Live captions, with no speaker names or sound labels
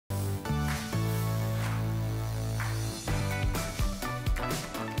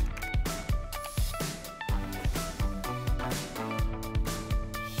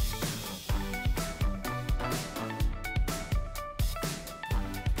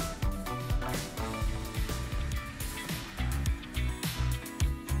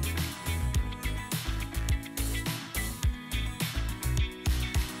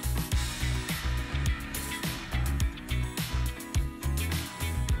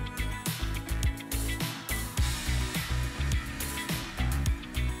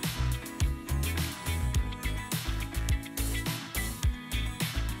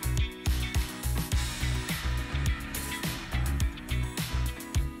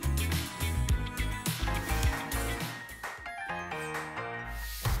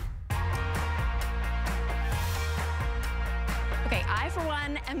Okay, I, for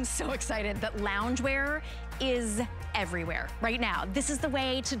one, am so excited that loungewear is everywhere right now. This is the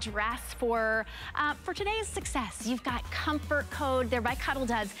way to dress for today's success. You've got Comfort Code. They're by Cuddl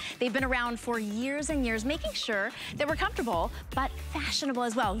Duds. They've been around for years and years, making sure that we're comfortable, but fashionable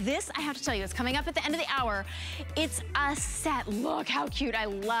as well. This, I have to tell you, is coming up at the end of the hour. It's a set. Look how cute. I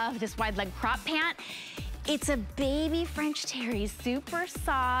love this wide leg crop pant. It's a baby French terry, super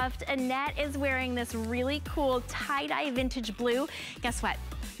soft. Annette is wearing this really cool tie-dye vintage blue. Guess what?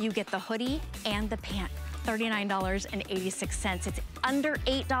 You get the hoodie and the pant. $39.86. It's under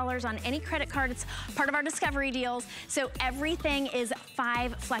 $8 on any credit card. It's part of our Discovery deals. So everything is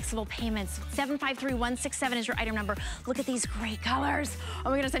 5 flexible payments. 753167 is your item number. Look at these great colors.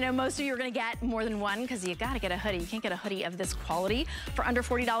 Oh my goodness, I know most of you are gonna get more than one because you gotta get a hoodie. You can't get a hoodie of this quality for under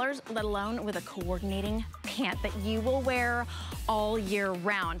 $40, let alone with a coordinating pant that you will wear all year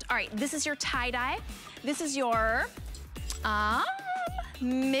round. All right, this is your tie-dye. This is your,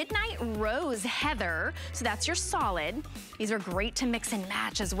 Midnight Rose Heather, so that's your solid. These are great to mix and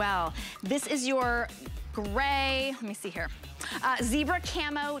match as well. This is your gray, let me see here, zebra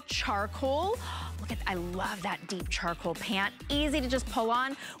camo charcoal. Look at, I love that deep charcoal pant. Easy to just pull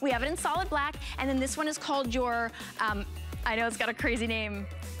on. We have it in solid black, and then this one is called your, I know it's got a crazy name.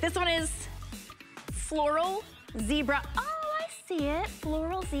 This one is Floral Zebra. Oh, see it,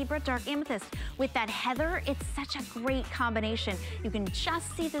 floral zebra dark amethyst with that heather. It's such a great combination. You can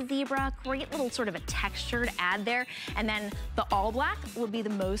just see the zebra, great little sort of a textured ad there. And then the all black will be the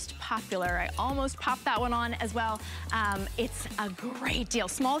most popular. I almost popped that one on as well. It's a great deal.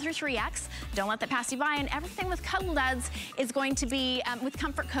 Small through 3X, don't let that pass you by. And everything with Cuddl Duds is going to be, with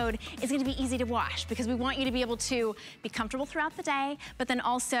Comfort Code, is going to be easy to wash because we want you to be able to be comfortable throughout the day, but then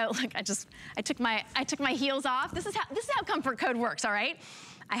also, look, I took my heels off. This is how Comfort Code works, all right?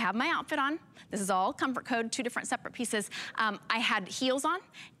 I have my outfit on. This is all Comfort Code, 2 different separate pieces. I had heels on.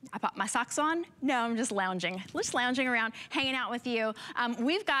 I popped my socks on. No, I'm just lounging around, hanging out with you.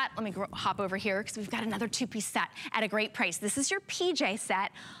 We've got, let me hop over here because we've got another 2-piece set at a great price. This is your PJ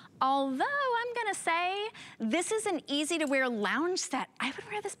set. Although I'm gonna say this is an easy to wear lounge set. I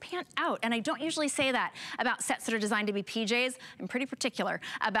would wear this pant out, and I don't usually say that about sets that are designed to be PJs. I'm pretty particular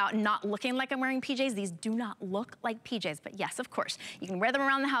about not looking like I'm wearing PJs. These do not look like PJs, but yes, of course. You can wear them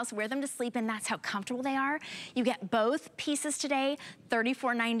around the house, wear them to sleep, and that's how comfortable they are. You get both pieces today,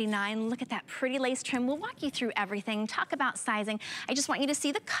 $34.99. Look at that pretty lace trim. We'll walk you through everything, talk about sizing. I just want you to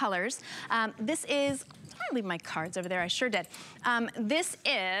see the colors. This is, I leave my cards over there, I sure did. This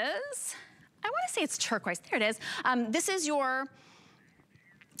is, I wanna say it's turquoise, there it is. This is your,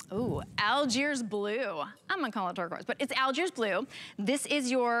 ooh, Algiers blue. I'm gonna call it turquoise, but it's Algiers blue. This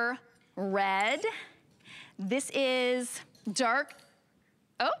is your red. This is dark,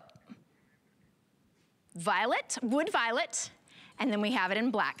 violet, wood violet. And then we have it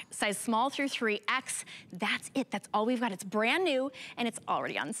in black, size small through 3X. That's it, that's all we've got. It's brand new and it's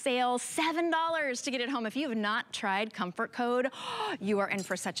already on sale. $7 to get it home. If you have not tried Comfort Code, you are in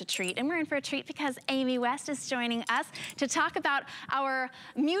for such a treat. And we're in for a treat because Amy West is joining us to talk about our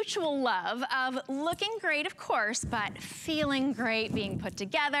mutual love of looking great, of course, but feeling great, being put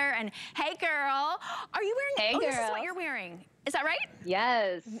together. And hey girl, are you wearing, this is what you're wearing. Is that right?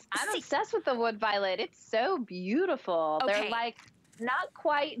 Yes, I'm obsessed with the wood violet. It's so beautiful. Okay. They're like not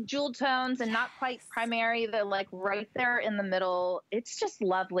quite jewel tones and not quite primary. They're like right there in the middle. It's just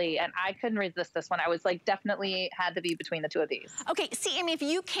lovely. And I couldn't resist this one. I was like, definitely had to be between the 2 of these. Okay, see, Amy, if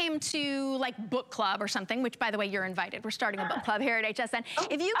you came to like book club or something, which by the way, you're invited. We're starting a book club here at HSN.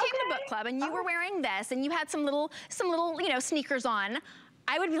 If you came to book club and you were wearing this and you had some little, you know, sneakers on,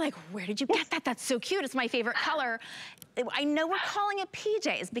 I would be like, where did you get that? That's so cute. It's my favorite color. I know we're calling it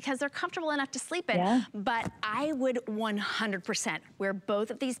PJs because they're comfortable enough to sleep in, but I would 100% wear both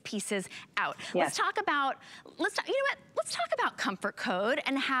of these pieces out. Let's talk about, you know what? Let's talk about Comfort Code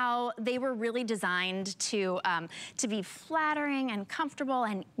and how they were really designed to be flattering and comfortable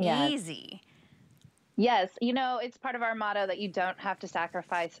and easy. Yes, you know, it's part of our motto that you don't have to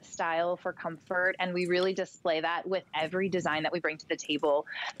sacrifice style for comfort, and we really display that with every design that we bring to the table.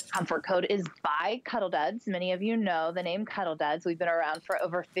 Comfort Code is by Cuddl Duds. Many of you know the name Cuddl Duds. We've been around for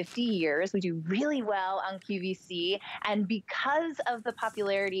over 50 years. We do really well on QVC, and because of the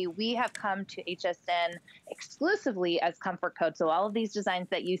popularity, we have come to HSN exclusively as Comfort Code. So all of these designs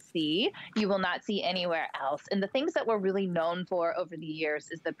that you see, you will not see anywhere else. And the things that we're really known for over the years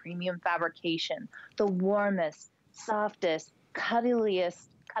is the premium fabrication, the warmest, softest, cuddliest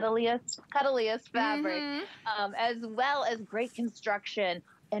fabric, as well as great construction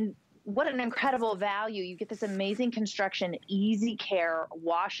and what an incredible value. You get this amazing construction, easy care,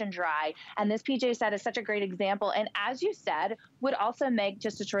 wash and dry. And this PJ set is such a great example. And as you said, would also make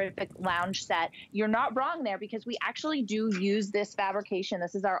just a terrific lounge set. You're not wrong there, because we actually do use this fabrication.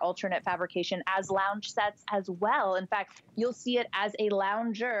 This is our alternate fabrication as lounge sets as well. In fact, you'll see it as a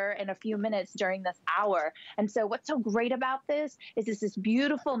lounger in a few minutes during this hour. And so what's so great about this is this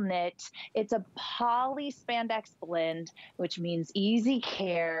beautiful knit. It's a poly spandex blend, which means easy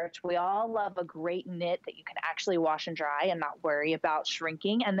care. We all love a great knit that you can actually wash and dry and not worry about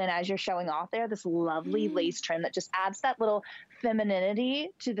shrinking. And then as you're showing off there, this lovely lace trim that just adds that little femininity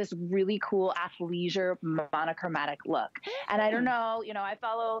to this really cool athleisure monochromatic look. And I don't know, you know, I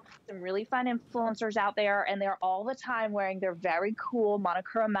follow some really fun influencers out there, and they're all the time wearing their very cool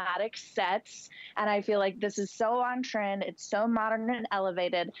monochromatic sets. And I feel like this is so on trend. It's so modern and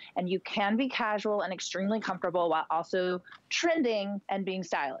elevated, and you can be casual and extremely comfortable while also trending and being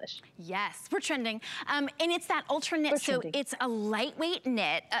stylish. Yes, we're trending. And it's that ultra knit, so it's a lightweight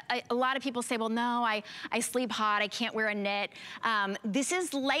knit. A lot of people say, well, no, I sleep hot, I can't wear a knit. This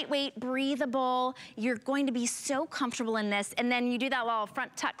is lightweight, breathable. You're going to be so comfortable in this. And then you do that little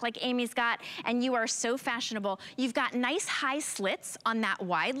front tuck like Amy's got, and you are so fashionable. You've got nice high slits on that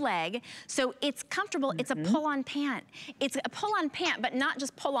wide leg. So it's comfortable. It's a pull-on pant. It's a pull-on pant, but not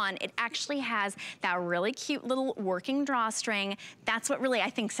just pull-on. It actually has that really cute little working drawstring. That's what really, I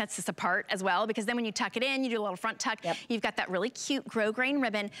think, sets this apart as well, because then when you tuck it in, you do a little front tuck. You've got that really cute grosgrain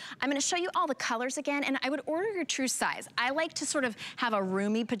ribbon. I'm gonna show you all the colors again, and I would order your true size. I like to sort of have a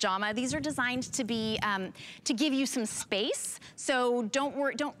roomy pajama. These are designed to be, to give you some space. So don't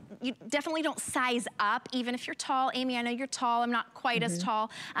worry, you definitely don't size up, even if you're tall. Amy, I know you're tall. I'm not quite as tall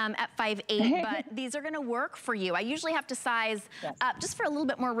at 5'8", but these are gonna work for you. I usually have to size up just for a little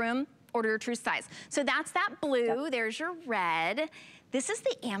bit more room. Order your true size. So that's that blue, there's your red. This is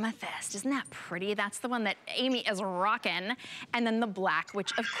the amethyst, isn't that pretty? That's the one that Amy is rocking. And then the black,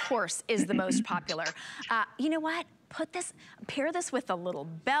 which of course is the most popular. You know what? Pair this with a little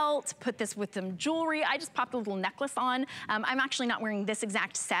belt, put this with some jewelry. I just popped a little necklace on. I'm actually not wearing this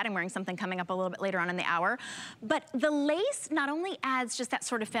exact set. I'm wearing something coming up a little bit later on in the hour. But the lace not only adds just that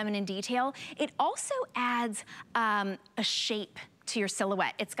sort of feminine detail, it also adds a shape to your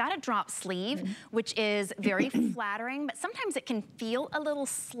silhouette. It's got a drop sleeve, which is very flattering, but sometimes it can feel a little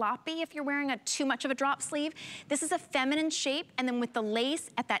sloppy if you're wearing too much of a drop sleeve. This is a feminine shape, and then with the lace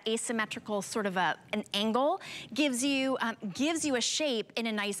at that asymmetrical sort of an angle, gives you a shape in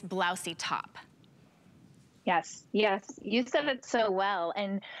a nice blousey top. Yes, yes, you said it so well.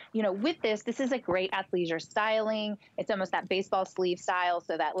 And, you know, with this is a great athleisure styling. It's almost that baseball sleeve style,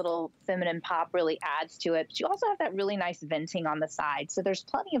 so that little feminine pop really adds to it. But you also have that really nice venting on the side. So there's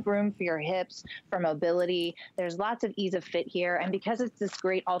plenty of room for your hips, for mobility. There's lots of ease of fit here. And because it's this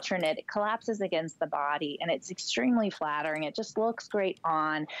great alternate, it collapses against the body, and it's extremely flattering. It just looks great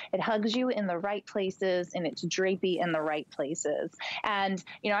on. It hugs you in the right places, and it's drapey in the right places. And,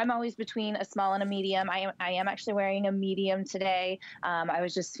 you know, I'm always between a small and a medium. I am actually wearing a medium today. I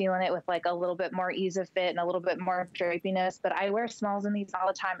was just feeling it with like a little bit more ease of fit and a little bit more drapiness, but I wear smalls in these all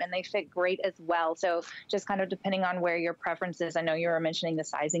the time, and they fit great as well. So just kind of depending on where your preference is. I know you were mentioning the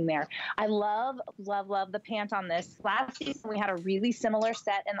sizing there. I love, love, love the pant on this. Last season, we had a really similar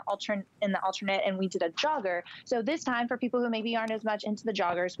set in the alternate, and we did a jogger. So this time, for people who maybe aren't as much into the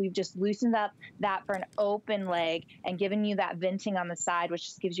joggers, we've just loosened up that for an open leg and given you that venting on the side, which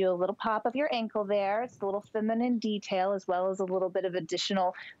just gives you a little pop of your ankle there. It's a little feminine detail, as well as a little bit of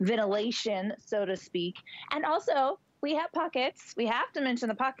additional ventilation, so to speak. And also, we have pockets. We have to mention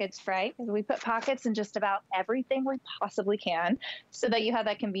the pockets, right? Because we put pockets in just about everything we possibly can, so that you have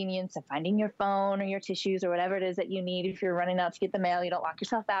that convenience of finding your phone or your tissues or whatever it is that you need. If you're running out to get the mail, you don't lock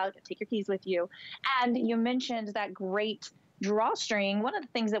yourself out, take your keys with you. And you mentioned that great drawstring. One of the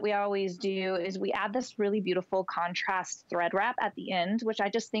things that we always do is we add this really beautiful contrast thread wrap at the end, which I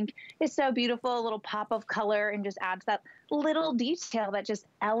just think is so beautiful, a little pop of color, and just adds that little detail that just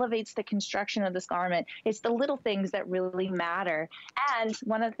elevates the construction of this garment. It's the little things that really matter. And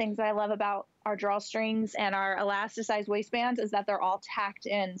one of the things that I love about our drawstrings and our elasticized waistbands is that they're all tacked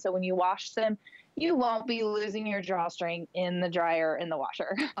in. So when you wash them, you won't be losing your drawstring in the dryer, in the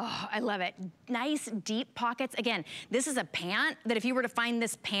washer. Oh, I love it. Nice deep pockets. Again, this is a pant that if you were to find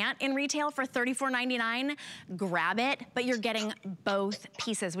this pant in retail for $34.99, grab it, but you're getting both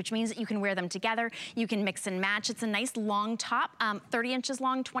pieces, which means that you can wear them together. You can mix and match. It's a nice long top, 30 inches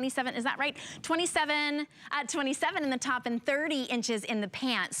long, 27, is that right? 27 in the top and 30 inches in the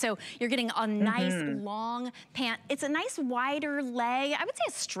pant. So you're getting a nice long pant. It's a nice wider leg. I would say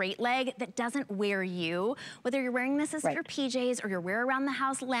a straight leg that doesn't wear you. Whether you're wearing this as your PJs or your wear around the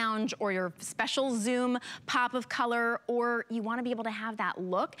house lounge or your special Zoom pop of color, or you wanna be able to have that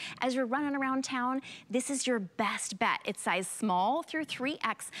look as you're running around town, this is your best bet. It's size small through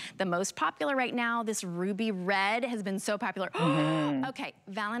 3X. The most popular right now, this ruby red has been so popular. Okay,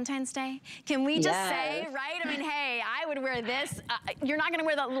 Valentine's Day. Can we just say, right? I mean, hey, I would wear this. You're not gonna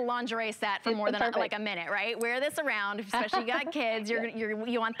wear that little lingerie set for more than like a minute, right? Wear this around, especially you got kids.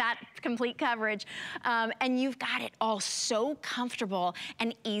 You want that complete coverage. And you've got it all so comfortable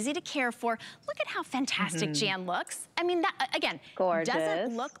and easy to care for. Look at how fantastic Jan looks. I mean, that, again, gorgeous.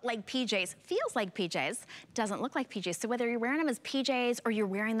 Doesn't look like PJs, feels like PJs, doesn't look like PJs. So whether you're wearing them as PJs or you're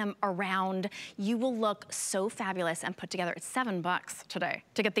wearing them around, you will look so fabulous and put together. It's $7 today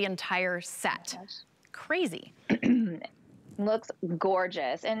to get the entire set. Crazy. Looks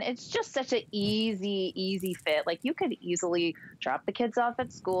gorgeous, and it's just such an easy fit. Like, you could easily drop the kids off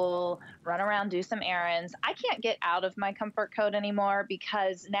at school, run around, do some errands. I can't get out of my comfort coat anymore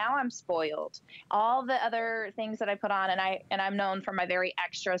because now I'm spoiled. All the other things that I put on, and I'm known for my very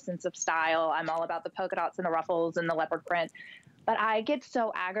extra sense of style. I'm all about the polka dots and the ruffles and the leopard print. But I get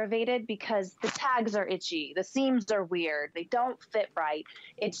so aggravated because the tags are itchy, the seams are weird, they don't fit right.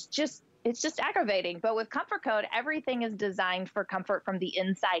 It's just aggravating. But with Comfort Code, everything is designed for comfort from the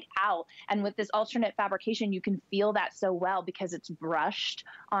inside out. And with this alternate fabrication, you can feel that so well because it's brushed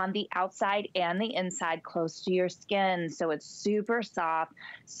on the outside and the inside close to your skin. So it's super soft,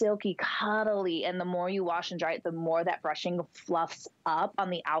 silky, cuddly. And the more you wash and dry it, the more that brushing fluffs up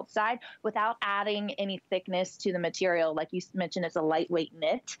on the outside without adding any thickness to the material. Like you mentioned, it's a lightweight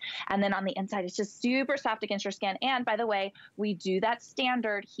knit. And then on the inside, it's just super soft against your skin. And by the way, we do that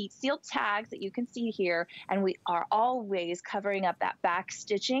standard heat sealed tags that you can see here, and we are always covering up that back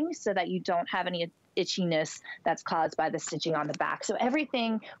stitching so that you don't have any itchiness that's caused by the stitching on the back. So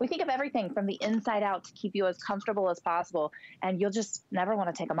everything, we think of everything from the inside out to keep you as comfortable as possible, and you'll just never want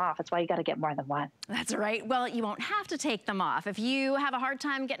to take them off. That's why you got to get more than one. That's right. Well, you won't have to take them off. If you have a hard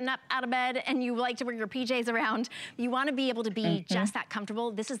time getting up out of bed and you like to wear your PJs around, you want to be able to be just that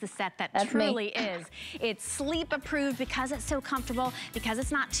comfortable. This is the set that truly is. It's sleep approved because it's so comfortable, because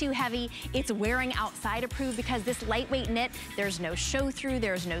it's not too heavy. It's wearing outside approved because this lightweight knit, there's no show through,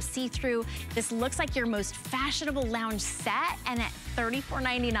 there's no see-through. This looks like your most fashionable lounge set, and at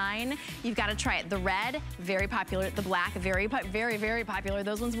 $34.99, you've got to try it. The red, very popular. The black, very popular.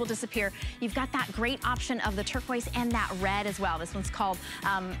 Those ones will disappear. You've got that great option of the turquoise and that red as well. This one's called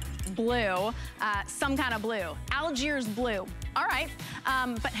blue, some kind of blue. Algiers blue. All right,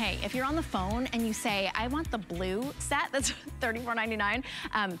 but hey, if you're on the phone and you say, I want the blue set, that's $34.99,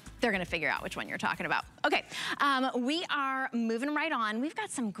 they're gonna figure out which one you're talking about. Okay, we are moving right on. We've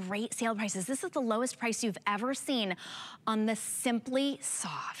got some great sale prices. This is the lowest price you've ever seen on the Simply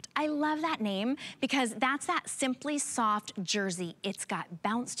Soft. I love that name because that's that Simply Soft jersey. It's got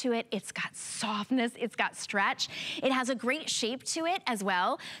bounce to it, it's got softness, it's got stretch. It has a great shape to it as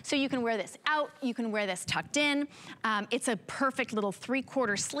well. So you can wear this out, you can wear this tucked in. It's a perfect little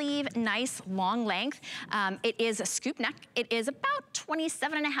 3/4 sleeve, nice long length. It is a scoop neck. It is about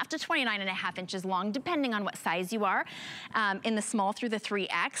 27.5 to 29.5 inches long, depending on what size you are, in the small through the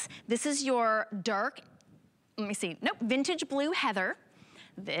 3X. This is your dark, let me see, nope, vintage blue heather.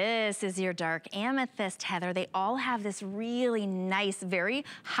 This is your dark amethyst heather. They all have this really nice, very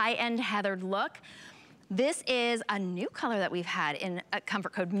high-end heathered look. This is a new color that we've had in a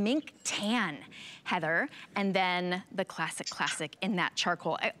Comfort Code, Mink Tan Heather, and then the classic in that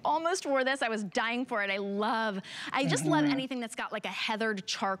charcoal. I almost wore this. I was dying for it. I just love anything that's got like a heathered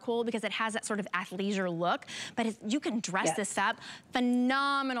charcoal because it has that sort of athleisure look, but you can dress this up.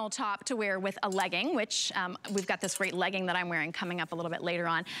 Phenomenal top to wear with a legging, which we've got this great legging that I'm wearing coming up a little bit later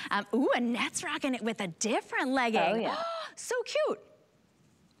on. Ooh, Annette's rocking it with a different legging. Oh, yeah. So cute.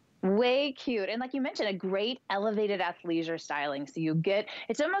 Way cute. And like you mentioned, a great elevated athleisure styling. So you get,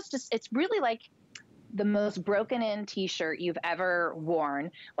 it's almost just, it's really like the most broken in t-shirt you've ever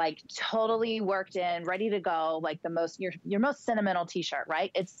worn, like totally worked in, ready to go, like the most, your most sentimental t-shirt, right?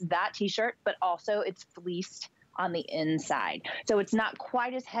 It's that t-shirt, but also it's fleeced on the inside. So it's not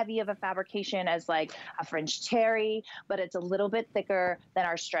quite as heavy of a fabrication as like a French terry, but it's a little bit thicker than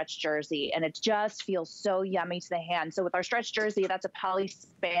our stretch jersey. And it just feels so yummy to the hand. So with our stretch jersey, that's a poly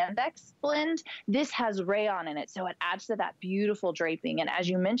spandex blend. This has rayon in it. So it adds to that beautiful draping. And as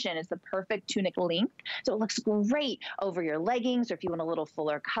you mentioned, it's the perfect tunic length. So it looks great over your leggings, or if you want a little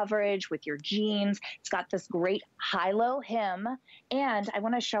fuller coverage with your jeans. It's got this great high-low hem. And I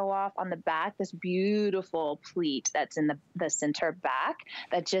want to show off on the back this beautiful pleat pleat that's in the center back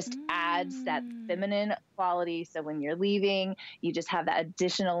that just adds that feminine quality. So when you're leaving, you just have that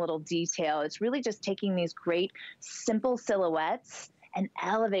additional little detail. It's really just taking these great simple silhouettes and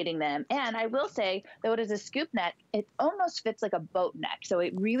elevating them. And I will say, though it is a scoop neck, it almost fits like a boat neck. So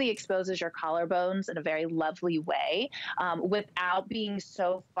it really exposes your collarbones in a very lovely way, without being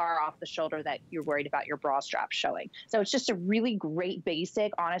so far off the shoulder that you're worried about your bra strap showing. So it's just a really great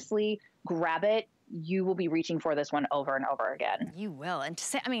basic. Honestly, grab it. You will be reaching for this one over and over again. You will. And to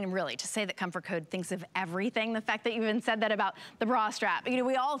say, I mean, really, to say that Comfort Code thinks of everything, the fact that you even said that about the bra strap, you know,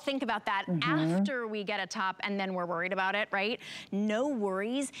 we all think about that after we get a top and then we're worried about it, right? No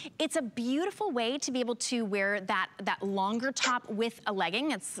worries. It's a beautiful way to be able to wear that longer top with a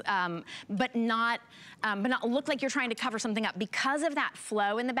legging. It's, but not look like you're trying to cover something up because of that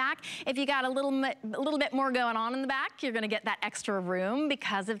flow in the back. If you got a little bit more going on in the back, you're gonna get that extra room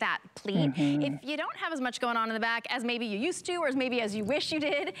because of that pleat. If you don't have as much going on in the back as maybe you used to, or as maybe as you wish you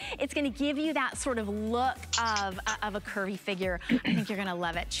did, it's gonna give you that sort of look of a curvy figure. I think you're gonna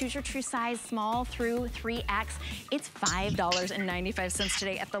love it. Choose your true size, small through 3X. It's $5.95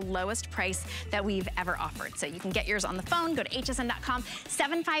 today at the lowest price that we've ever offered. So you can get yours on the phone, go to hsn.com.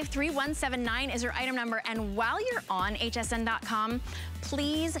 753179 is your item number. And while you're on hsn.com,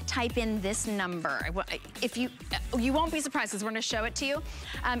 please type in this number. If you won't be surprised because we're gonna show it to you.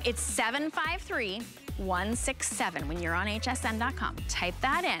 It's 753167 when you're on hsn.com. Type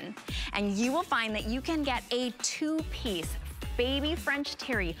that in and you will find that you can get a 2-piece baby French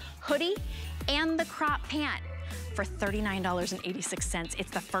terry hoodie and the crop pant for $39.86.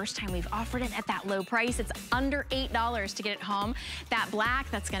 It's the first time we've offered it at that low price. It's under $8 to get it home. That black,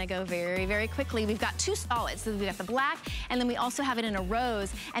 that's gonna go very, very quickly. We've got 2 solids. So we've got the black, and then we also have it in a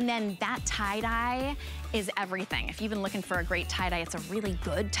rose, and then that tie-dye is everything. If you've been looking for a great tie-dye, it's a really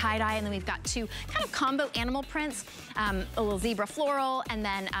good tie-dye, and then we've got 2 kind of combo animal prints, a little zebra floral, and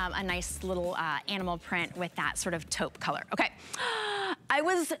then a nice little animal print with that sort of taupe color. Okay, I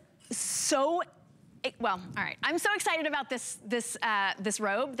was so well, all right. I'm so excited about this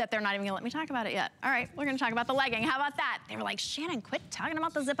robe that they're not even gonna let me talk about it yet. All right, we're gonna talk about the legging. How about that? They were like, Shannon, quit talking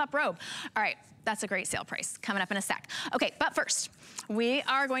about the zip-up robe. All right, that's a great sale price coming up in a sec. Okay, but first, we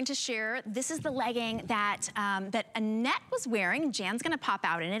are going to share, this is the legging that, that Annette was wearing. Jan's gonna pop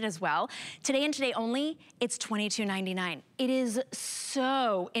out in it as well. Today and today only, it's $22.99. It is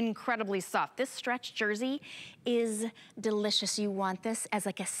so incredibly soft. This stretch jersey is delicious. You want this as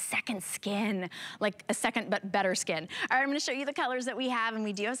like a second skin, like a second but better skin. All right, I'm gonna show you the colors that we have, and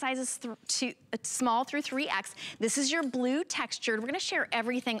we do have sizes small through 3X. This is your blue textured. We're gonna share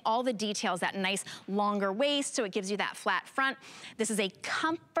everything, all the details, that nice longer waist, so it gives you that flat front. This is a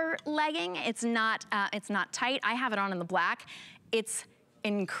comfort legging. It's not tight. I have it on in the black. It's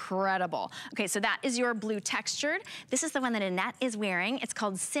incredible. Okay, so that is your blue textured. This is the one that Annette is wearing. It's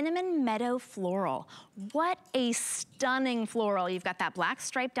called Cinnamon Meadow Floral. What a stunning floral. You've got that black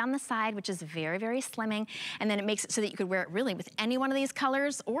stripe down the side, which is very, very slimming. And then it makes it so that you could wear it really with any one of these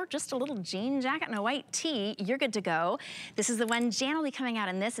colors, or just a little jean jacket and a white tee. You're good to go. This is the one Jan will be coming out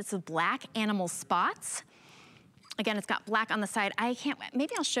in this. It's with black animal spots. Again, it's got black on the side.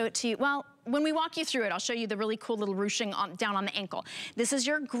 Maybe I'll show it to you. Well, when we walk you through it, I'll show you the really cool little ruching down on the ankle. This is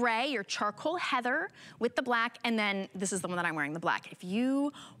your gray, your charcoal heather with the black, and then this is the one that I'm wearing, the black. If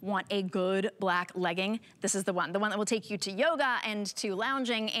you want a good black legging, this is the one that will take you to yoga and to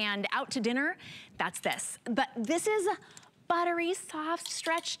lounging and out to dinner. That's this. But this is buttery, soft,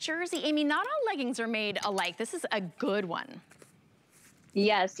 stretch jersey. Amy, not all leggings are made alike. This is a good one.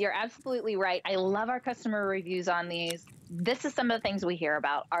 Yes, you're absolutely right. I love our customer reviews on these. This is some of the things we hear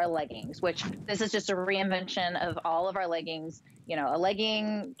about our leggings, which this is just a reinvention of all of our leggings. You know, a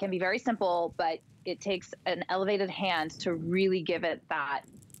legging can be very simple, but it takes an elevated hand to really give it that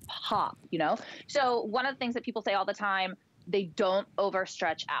pop, you know? So one of the things that people say all the time, they don't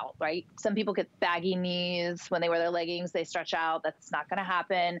overstretch out, right? Some people get baggy knees when they wear their leggings, they stretch out. That's not going to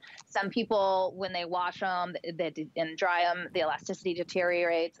happen. Some people, when they wash them and dry them, the elasticity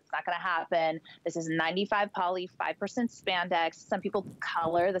deteriorates. It's not going to happen. This is 95 poly, 5% spandex. Some people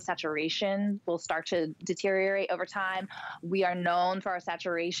color, the saturation will start to deteriorate over time. We are known for our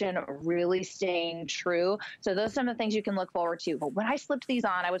saturation really staying true. So those are some of the things you can look forward to. But when I slipped these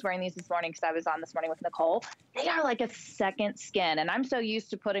on, I was wearing these this morning because I was on this morning with Nicole. They are like a second skin. And I'm so used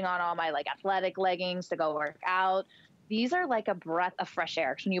to putting on all my like athletic leggings to go work out. These are like a breath of fresh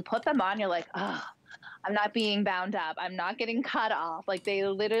air. When you put them on, you're like, oh, I'm not being bound up. I'm not getting cut off. Like, they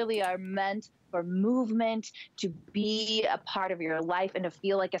literally are meant for movement, to be a part of your life and to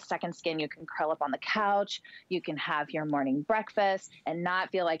feel like a second skin. You can curl up on the couch, you can have your morning breakfast and not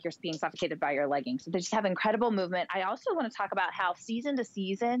feel like you're being suffocated by your leggings. So they just have incredible movement. I also want to talk about how season to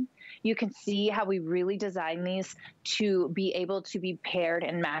season, you can see how we really design these to be able to be paired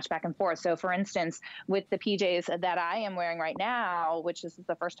and matched back and forth. So for instance, with the PJs that I am wearing right now, which is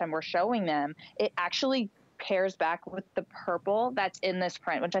the first time we're showing them, it actually pairs back with the purple that's in this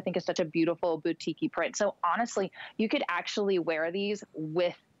print, which I think is such a beautiful boutique-y print. So honestly, you could actually wear these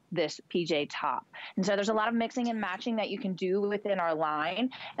with this PJ top. And so there's a lot of mixing and matching that you can do within our line.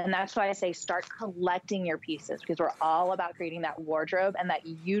 And that's why I say start collecting your pieces, because we're all about creating that wardrobe and that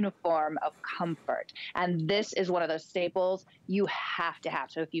uniform of comfort. And this is one of those staples you have to have.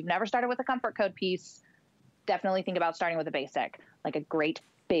 So if you've never started with a comfort code piece, definitely think about starting with a basic, like a great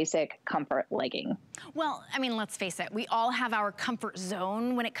basic comfort legging. Well, I mean, let's face it, we all have our comfort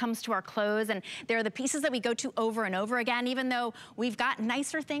zone when it comes to our clothes, and they're the pieces that we go to over and over again, even though we've got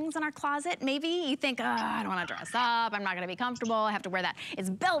nicer things in our closet. Maybe you think, oh, I don't want to dress up, I'm not going to be comfortable, I have to wear that. It's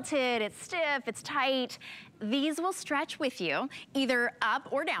belted, it's stiff, it's tight. These will stretch with you, either up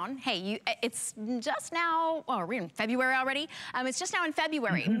or down. Hey, it's just now, well, we're in February already. It's just now in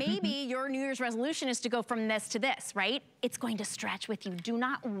February. Maybe your New Year's resolution is to go from this to this, right? It's going to stretch with you. Do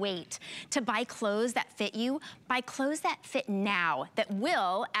not wait to buy clothes that fit you. Buy clothes that fit now, that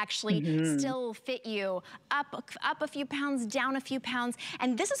will actually still fit you up a few pounds, down a few pounds.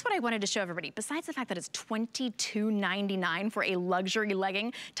 And this is what I wanted to show everybody. Besides the fact that it's $22.99 for a luxury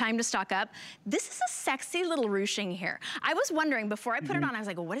legging, time to stock up, this is a sexy little ruching here. I was wondering before I put it on, I was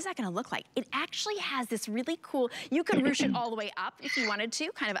like, well, what is that gonna look like? It actually has this really cool, you could ruche it all the way up if you wanted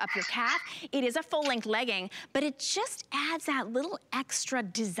to, kind of up your calf. It is a full length legging, but it just adds that little extra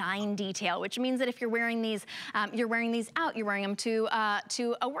design detail, which means that if you're wearing these out, you're wearing them to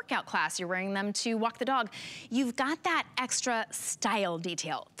a workout class, you're wearing them to walk the dog, you've got that extra style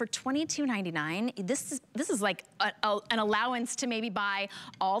detail. For $22.99, this is like an allowance to maybe buy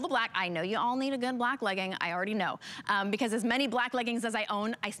all the black. I know you all need a good black legging, I already know. Because as many black leggings as I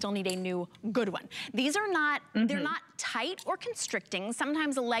own, I still need a new good one. These are not, they're not tight or constricting.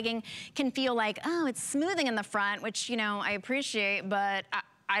 Sometimes a legging can feel like, oh, it's smoothing in the front, which, you know, I appreciate, but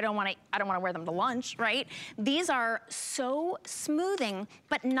I don't want to wear them to lunch, right? These are so smoothing,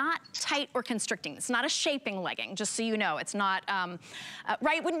 but not tight or constricting. It's not a shaping legging, just so you know. It's not,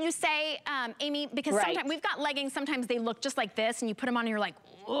 right, wouldn't you say, Amy? Because sometimes we've got leggings, sometimes they look just like this, and you put them on and you're like,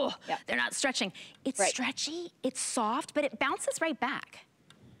 oh, they're not stretching. It's stretchy, it's soft, but it bounces right back.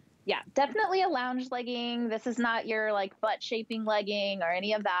 Yeah, definitely a lounge legging. This is not your like butt shaping legging or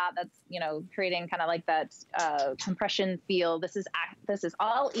any of that. That's, you know, creating kind of like that compression feel. This is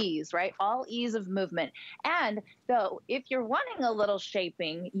all ease, right? All ease of movement. And so if you're wanting a little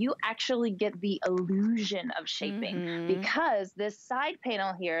shaping, you actually get the illusion of shaping because this side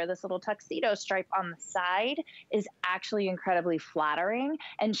panel here, this little tuxedo stripe on the side is actually incredibly flattering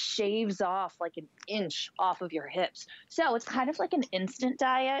and shaves off like an inch off of your hips. So it's kind of like an instant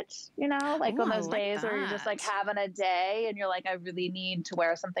diet. You know, like on those days where you're just like having a day and you're like, I really need to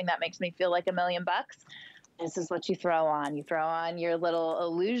wear something that makes me feel like $1,000,000. This is what you throw on. You throw on your little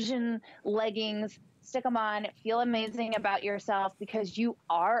illusion leggings, stick them on, feel amazing about yourself because you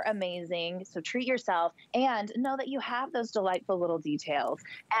are amazing. So treat yourself and know that you have those delightful little details.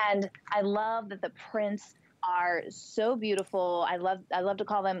 And I love that the prints are so beautiful. I love to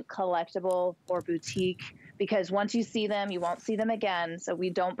call them collectible or boutique because once you see them, you won't see them again. So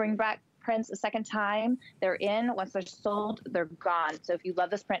we don't bring back prints a second time. They're in. Once they're sold, they're gone. So if you love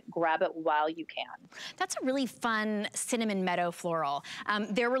this print, grab it while you can. That's a really fun cinnamon meadow floral.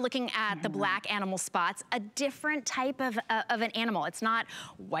 There we're looking at the black animal spots, a different type of an animal. It's not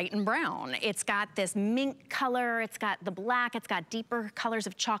white and brown. It's got this mink color. It's got the black. It's got deeper colors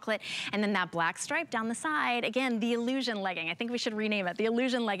of chocolate. And then that black stripe down the side. Again, the illusion legging. I think we should rename it, the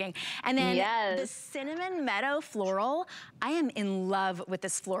illusion legging. And then the cinnamon meadow floral. I am in love with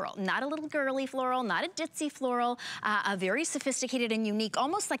this floral. Not a little girly floral, not a ditzy floral, a very sophisticated and unique,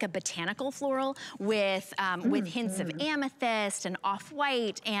 almost like a botanical floral with hints of amethyst and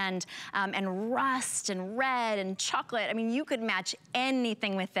off-white and rust and red and chocolate. I mean, you could match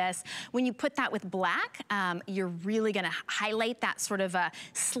anything with this. When you put that with black, you're really gonna highlight that sort of a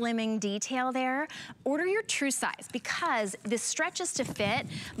slimming detail there. Order your true size because this stretches to fit,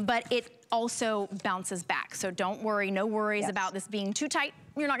 but it also bounces back. So don't worry, no worries about this being too tight.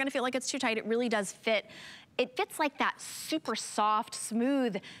 You're not gonna feel like it's too tight. It really does fit it fits like that super soft,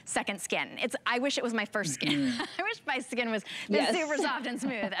 smooth second skin. I wish it was my first skin. I wish my skin was this super soft and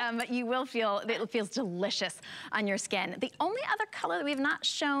smooth, but you will feel, it feels delicious on your skin. The only other color that we've not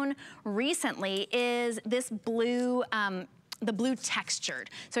shown recently is this blue, the blue textured.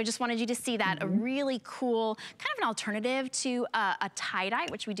 So I just wanted you to see that, a really cool, kind of an alternative to a tie-dye,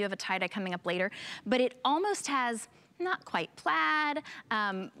 which we do have a tie-dye coming up later, but it almost has not quite plaid,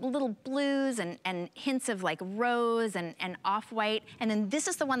 little blues and hints of like rose and off-white. And then this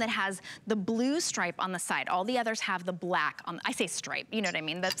is the one that has the blue stripe on the side. All the others have the black on, I say stripe, you know what I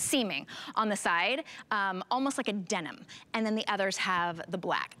mean, the seaming on the side, almost like a denim. And then the others have the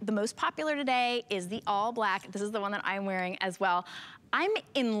black. The most popular today is the all black. This is the one that I'm wearing as well. I'm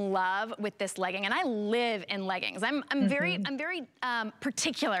in love with this legging, and I live in leggings. I'm very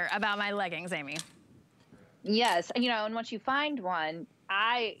particular about my leggings, Amy. Yes, you know, and once you find one,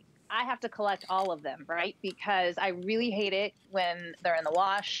 I have to collect all of them, right? Because I really hate it when they're in the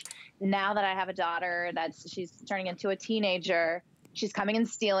wash. Now that I have a daughter she's turning into a teenager, she's coming and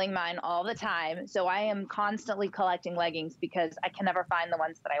stealing mine all the time. So I am constantly collecting leggings because I can never find the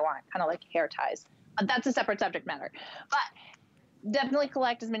ones that I want, kind of like hair ties. That's a separate subject matter. But definitely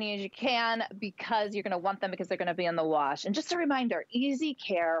collect as many as you can because you're going to want them because they're going to be in the wash. And just a reminder, easy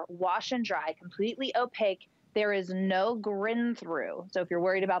care, wash and dry, completely opaque. There is no grin through. So if you're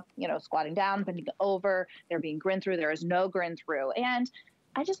worried about, you know, squatting down, bending over, they're being grin through, there is no grin through. And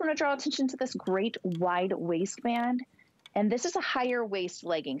I just want to draw attention to this great wide waistband. And this is a higher waist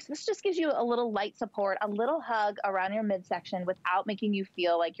legging. So this just gives you a little light support, a little hug around your midsection without making you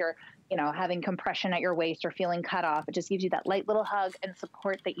feel like you're, you know, having compression at your waist or feeling cut off. It just gives you that light little hug and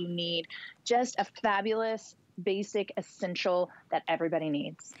support that you need. Just a fabulous, basic, essential that everybody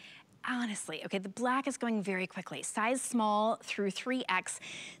needs. Honestly, okay, the black is going very quickly. Size small through 3X.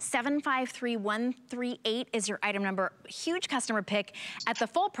 753138 is your item number. Huge customer pick at the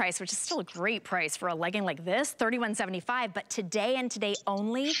full price, which is still a great price for a legging like this, $31.75. But today and today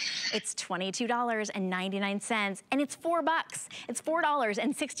only, it's $22.99, and it's $4. It's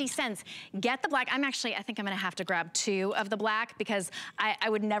 $4.60. Get the black. I think I'm gonna have to grab 2 of the black because I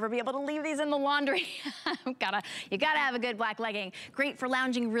would never be able to leave these in the laundry. You gotta have a good black legging. Great for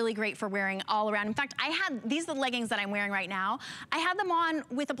lounging, really great for wearing all around. In fact, these are the leggings that I'm wearing right now. I had them on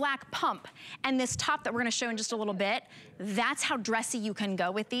with a black pump, and this top that we're gonna show in just a little bit, that's how dressy you can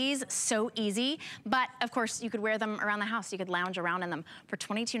go with these, so easy. But of course, you could wear them around the house. You could lounge around in them. For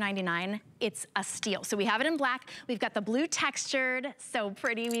 $22.99, it's a steal. So we have it in black. We've got the blue textured, so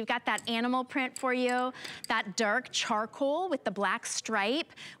pretty. We've got that animal print for you, that dark charcoal with the black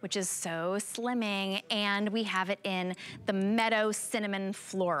stripe, which is so slimming, and we have it in the meadow cinnamon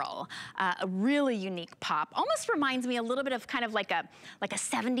floral. A really unique pop. Almost reminds me a little bit of kind of like a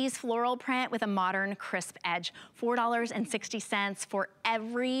 70s floral print with a modern crisp edge. $4.60 for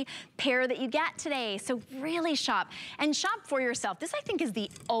every pair that you get today. So really shop, and shop for yourself. This, I think, is the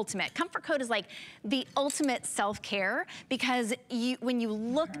ultimate. Comfort Code is like the ultimate self-care because when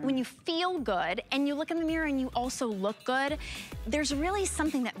you feel good and you look in the mirror and you also look good, there's really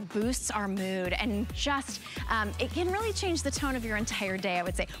something that boosts our mood and just, it can really change the tone of your entire day, I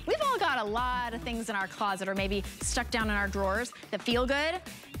would say. We've all got a lot of things in our closet or maybe stuck down in our drawers that feel good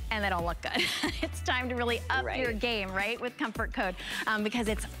and they don't look good. It's time to really up your game, right, with Comfort Code, because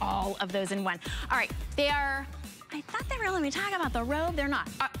it's all of those in one. All right, they are, I thought they were letting me talk about the robe. They're not.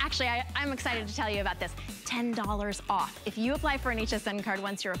 Actually, I'm excited to tell you about this. $10 off. If you apply for an HSN card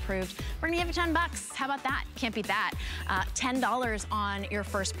once you're approved, we're gonna give you $10. How about that? Can't beat that. $10 on your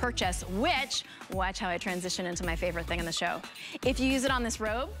first purchase, which, watch how I transition into my favorite thing in the show. If you use it on this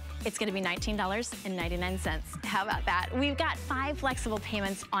robe, it's gonna be $19.99. How about that? We've got 5 flexible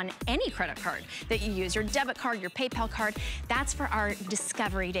payments on any credit card that you use, your debit card, your PayPal card. That's for our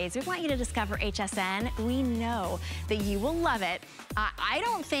discovery days. We want you to discover HSN. We know that you will love it. I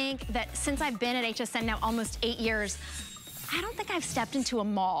don't think that since I've been at HSN now almost 8 years, I don't think I've stepped into a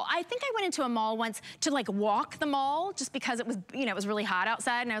mall. I think I went into a mall once to like walk the mall just because it was, you know, it was really hot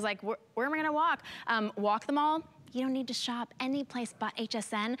outside and I was like, where am I gonna walk? Walk the mall. You don't need to shop any place but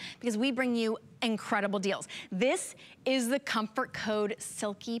HSN because we bring you incredible deals. This is the Comfort Code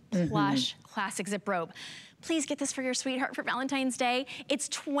Silky Plush Classic Zip Robe. Please get this for your sweetheart for Valentine's Day. It's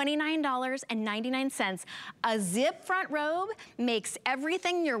 $29.99. A zip front robe makes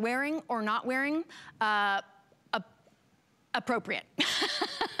everything you're wearing or not wearing appropriate.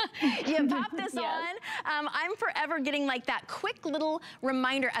 You pop this on. I'm forever getting like that quick little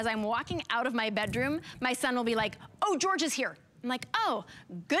reminder as I'm walking out of my bedroom. My son will be like, oh, George is here. I'm like, oh,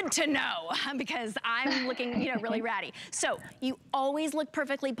 good to know, because I'm looking, you know, really ratty. So you always look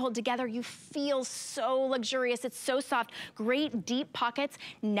perfectly pulled together. You feel so luxurious. It's so soft. Great deep pockets.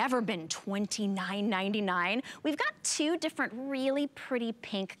 Never been $29.99. We've got two different really pretty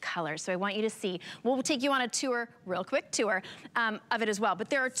pink colors. So I want you to see. We'll take you on a tour, real quick tour of it as well. But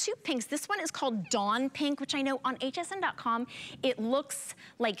there are two pinks. This one is called Dawn Pink, which I know on hsn.com, it looks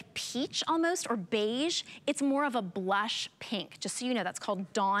like peach almost, or beige. It's more of a blush pink. Just so you know, that's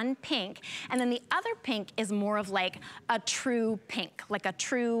called Dawn Pink. And then the other pink is more of like a true pink, like a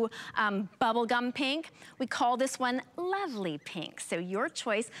true bubblegum pink. We call this one Lovely Pink. So your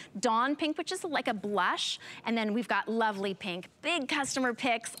choice, Dawn Pink, which is like a blush, and then we've got Lovely Pink. Big customer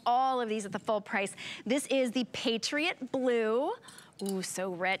picks, all of these at the full price. This is the Patriot Blue. Ooh, so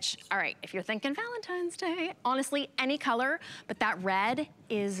rich. All right, if you're thinking Valentine's Day, honestly, any color, but that red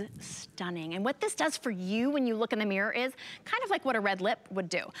is stunning. And what this does for you when you look in the mirror is kind of like what a red lip would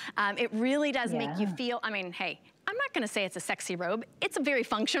do. It really does make you feel, I mean, hey, I'm not gonna say it's a sexy robe. It's a very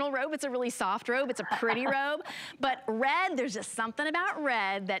functional robe. It's a really soft robe. It's a pretty robe. But red, there's just something about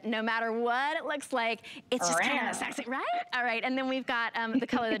red that no matter what it looks like, it's just kind of sexy, right? All right, and then we've got the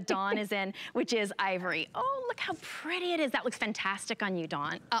color that Dawn is in, which is ivory. Oh, look how pretty it is. That looks fantastic on you,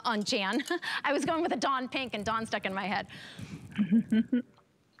 Dawn, on Jan. I was going with a Dawn pink and Dawn stuck in my head.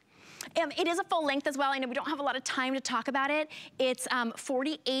 It is a full length as well. I know we don't have a lot of time to talk about it. It's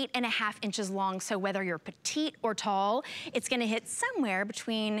 48.5 inches long, so whether you're petite or tall, it's gonna hit somewhere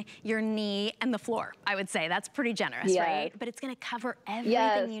between your knee and the floor, I would say. That's pretty generous, right? But it's gonna cover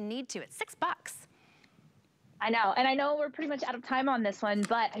everything you need to. It's $6. I know, and I know we're pretty much out of time on this one,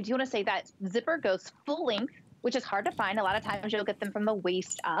 but I do wanna say that zipper goes full length, which is hard to find. A lot of times you'll get them from the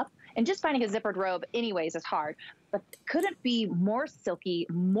waist up, and just finding a zippered robe anyways is hard. But couldn't be more silky,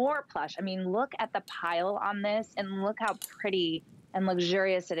 more plush. I mean, look at the pile on this and look how pretty and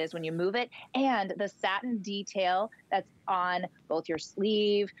luxurious it is when you move it. And the satin detail that's on both your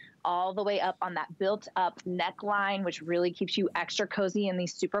sleeve, all the way up on that built up neckline, which really keeps you extra cozy in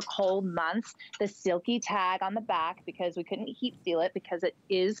these super cold months. The silky tag on the back, because we couldn't heat seal it because it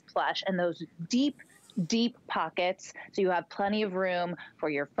is plush, and those deep pockets. So you have plenty of room for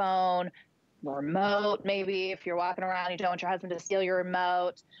your phone, remote, maybe if you're walking around, you don't want your husband to steal your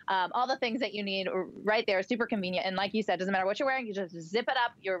remote, all the things that you need right there, super convenient. And like you said, doesn't matter what you're wearing, you just zip it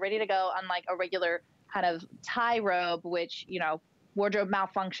up, you're ready to go, unlike a regular kind of tie robe, which, you know, wardrobe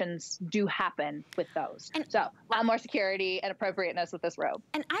malfunctions do happen with those. And so a lot more security and appropriateness with this robe.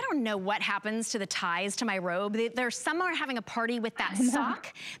 And I don't know what happens to the ties to my robe. There's some are having a party with that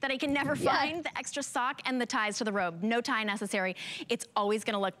sock that I can never find, the extra sock and the ties to the robe. No tie necessary. It's always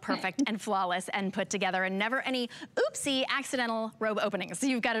gonna look perfect and flawless and put together, and never any oopsie accidental robe openings. So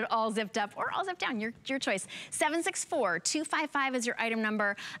you've got it all zipped up or all zipped down, your choice. 764-255 is your item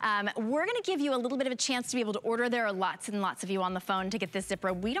number. We're gonna give you a little bit of a chance to be able to order. There are lots and lots of you on the phone to get this zip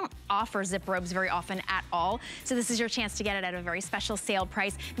robe. We don't offer zip robes very often at all, so this is your chance to get it at a very special sale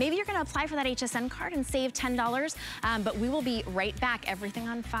price. Maybe you're gonna apply for that HSN card and save $10, but we will be right back. Everything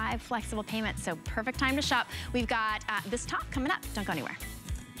on 5 flexible payments, so perfect time to shop. We've got this top coming up. Don't go anywhere.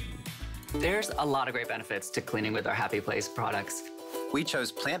 There's a lot of great benefits to cleaning with our Happy Place products. We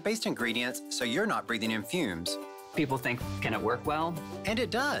chose plant-based ingredients so you're not breathing in fumes. People think, can it work well? And it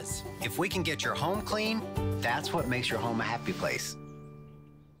does. If we can get your home clean, that's what makes your home a happy place.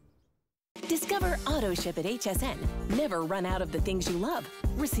 Discover AutoShip at HSN. Never run out of the things you love.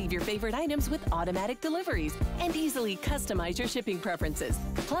 Receive your favorite items with automatic deliveries and easily customize your shipping preferences.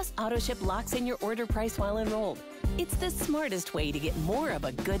 Plus, AutoShip locks in your order price while enrolled. It's the smartest way to get more of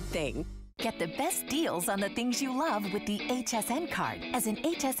a good thing. Get the best deals on the things you love with the HSN card. As an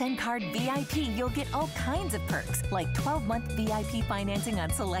HSN card VIP, you'll get all kinds of perks, like 12-month VIP financing on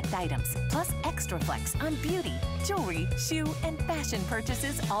select items, plus extra flex on beauty, jewelry, shoe, and fashion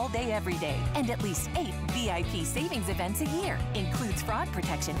purchases all day, every day. And at least 8 VIP savings events a year. Includes fraud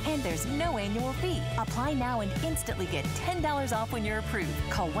protection, and there's no annual fee. Apply now and instantly get $10 off when you're approved.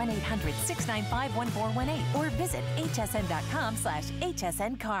 Call 1-800-695-1418 or visit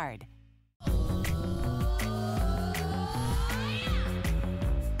hsn.com/HSN card.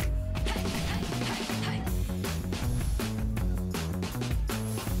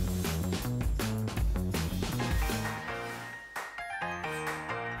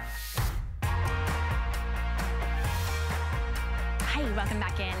 welcome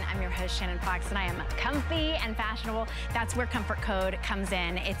back in. I'm your host, Shannon Fox, and I am comfy and fashionable. That's where Comfort Code comes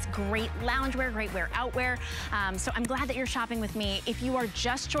in. It's great loungewear, great wear outwear. So I'm glad that you're shopping with me. If you are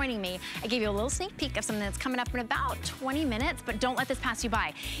just joining me, I gave you a little sneak peek of something that's coming up in about 20 minutes, but don't let this pass you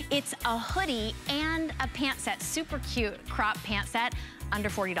by. It's a hoodie and a pant set, super cute crop pant set. Under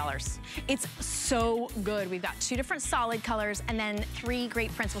 $40. It's so good. We've got 2 different solid colors and then 3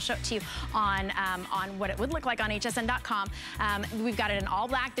 great prints. We'll show it to you on what it would look like on hsn.com. We've got it in all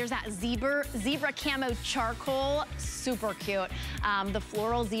black. There's that zebra camo charcoal, super cute. The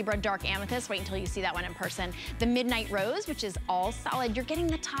floral zebra dark amethyst, wait until you see that one in person. The midnight rose, which is all solid. You're getting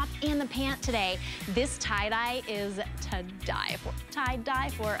the top and the pant today. This tie-dye is to die for. Tie-dye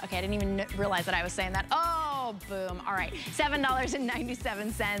for, okay, I didn't even realize that I was saying that. Oh, boom. All right, $7.97.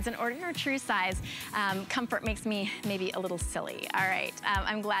 And order your true size. Comfort makes me maybe a little silly. All right,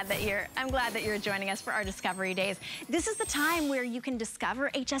 I'm glad that you're joining us for our Discovery Days. This is the time where you can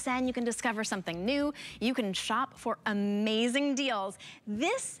discover HSN, you can discover something new, you can shop for amazing deals.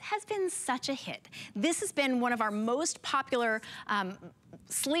 This has been such a hit. This has been one of our most popular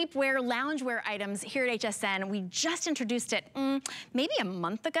sleepwear, loungewear items here at HSN. We just introduced it maybe a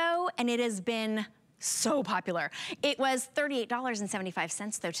month ago, and it has been so popular. It was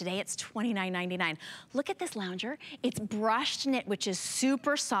 $38.75 though. Today it's $29.99. Look at this lounger. It's brushed knit, which is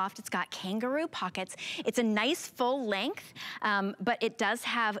super soft. It's got kangaroo pockets. It's a nice full length, but it does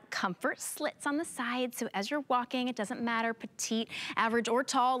have comfort slits on the side. So as you're walking, it doesn't matter, petite, average, or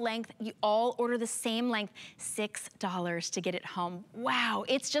tall length. You all order the same length, $6 to get it home. Wow,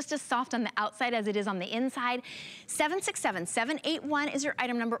 it's just as soft on the outside as it is on the inside. 767-781 is your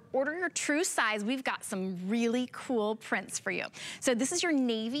item number. Order your true size. We've got some really cool prints for you. So this is your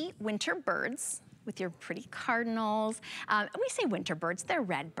navy winter birds with your pretty cardinals. We say winter birds, they're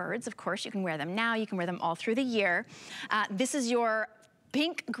red birds. Of course, you can wear them now. You can wear them all through the year. This is your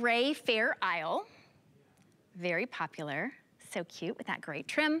pink gray fair isle. Very popular. So cute with that gray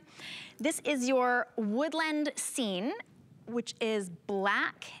trim. This is your woodland scene, which is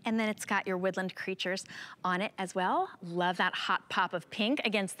black, and then it's got your woodland creatures on it as well. Love that hot pop of pink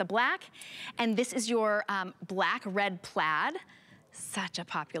against the black. And this is your black red plaid. Such a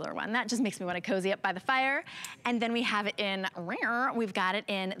popular one. That just makes me want to cozy up by the fire. And then we have it in rare. We've got it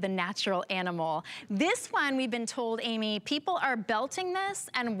in the natural animal. This one, we've been told, Amy, people are belting this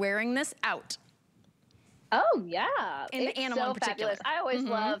and wearing this out. Oh yeah, in the animal in particular. Fabulous. I always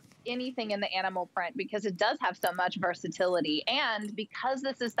love anything in the animal print because it does have so much versatility, and because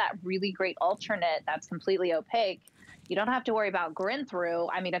this is that really great alternate that's completely opaque, you don't have to worry about grin through.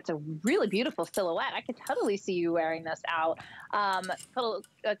 I mean, it's a really beautiful silhouette. I could totally see you wearing this out. Put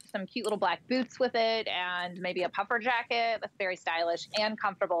some cute little black boots with it and maybe a puffer jacket. That's very stylish and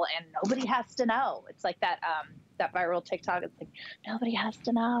comfortable, and nobody has to know. It's like that viral TikTok. It's like, nobody has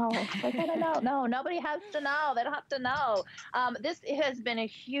to know. It's like, I don't know. No, nobody has to know. They don't have to know. This has been a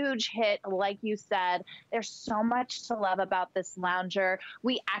huge hit, like you said. There's so much to love about this lounger.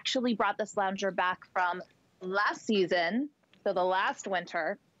 We actually brought this lounger back from last season, so the last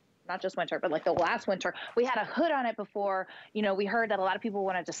winter. Not just winter, but like the last winter, we had a hood on it before. You know, we heard that a lot of people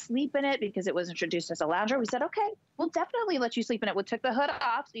wanted to sleep in it because it was introduced as a lounger. We said, okay, we'll definitely let you sleep in it. We took the hood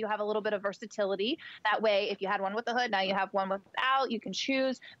off so you have a little bit of versatility. That way, if you had one with the hood, now you have one without, you can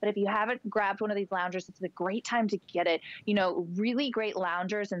choose. But if you haven't grabbed one of these loungers, it's a great time to get it. You know, really great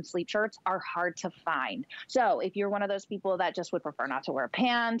loungers and sleep shirts are hard to find. So if you're one of those people that just would prefer not to wear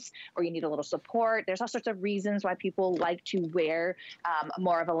pants, or you need a little support, there's all sorts of reasons why people like to wear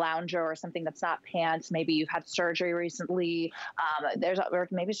more of a lounger or something that's not pants. Maybe you've had surgery recently. Or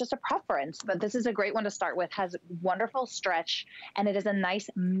maybe it's just a preference, but this is a great one to start with. Has wonderful stretch, and it is a nice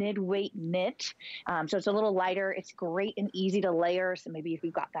mid-weight knit. So it's a little lighter. It's great and easy to layer. So maybe if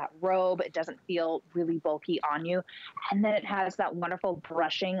you've got that robe, it doesn't feel really bulky on you. And then it has that wonderful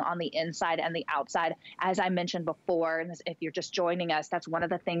brushing on the inside and the outside. As I mentioned before, and if you're just joining us, that's one of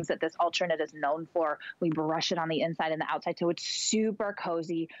the things that this alternate is known for. We brush it on the inside and the outside, so it's super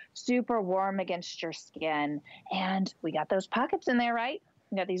cozy, super warm against your skin. And we got those pockets in there, right?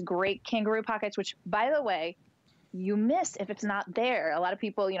 We got these great kangaroo pockets, which, by the way, you miss if it's not there. A lot of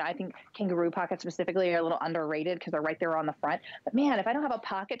people, you know, I think kangaroo pockets specifically are a little underrated because they're right there on the front. But man, if I don't have a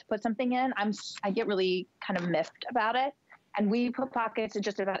pocket to put something in, I get really kind of miffed about it. And we put pockets in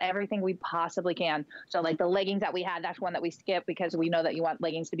just about everything we possibly can. So like the leggings that we had, that's one that we skip because we know that you want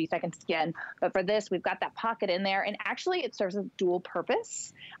leggings to be second skin. But for this, we've got that pocket in there. And actually it serves a dual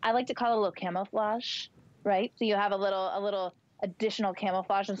purpose. I like to call it a little camouflage, right? So you have a little additional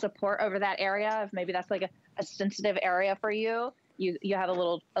camouflage and support over that area. If maybe that's like a sensitive area for you. you have a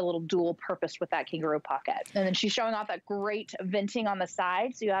little dual purpose with that kangaroo pocket. And then she's showing off that great venting on the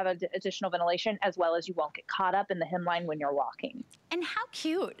side, so you have additional ventilation, as well as you won't get caught up in the hemline when you're walking. And how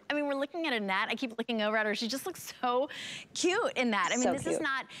cute. I mean, we're looking at Annette. I keep looking over at her. She just looks so cute in that. I mean, this is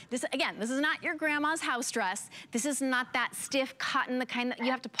not your grandma's house dress. This is not that stiff cotton, the kind that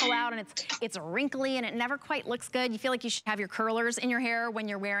you have to pull out and it's wrinkly and it never quite looks good. You feel like you should have your curlers in your hair when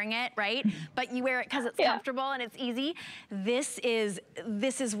you're wearing it, right? But you wear it because it's comfortable and it's easy. This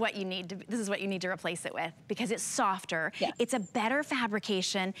is what you need to replace it with, because it's softer. Yeah. It's a better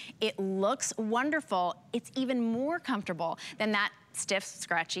fabrication. It looks wonderful. It's even more comfortable than that stiff,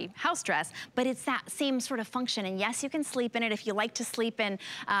 scratchy house dress, but it's that same sort of function. And yes, you can sleep in it. If you like to sleep in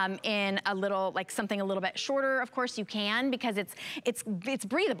a little, like something a little bit shorter, of course you can, because it's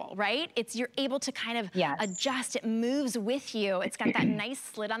breathable, right? You're able to kind of adjust. It moves with you. It's got that nice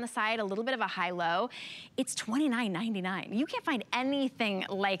slit on the side, a little bit of a high-low. It's $29.99. You can't find anything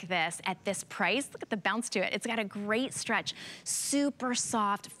like this at this price. Look at the bounce to it. It's got a great stretch, super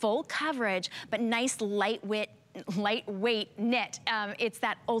soft, full coverage, but nice lightweight knit. It's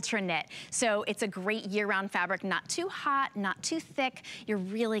that ultra knit. So it's a great year-round fabric, not too hot, not too thick. You're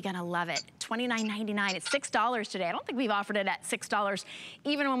really gonna love it. $29.99, it's $6 today. I don't think we've offered it at $6,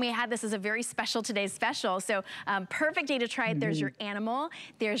 even when we had this as a very special today's special. So perfect day to try it. There's your animal,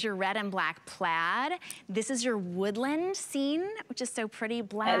 there's your red and black plaid. This is your woodland scene, which is so pretty,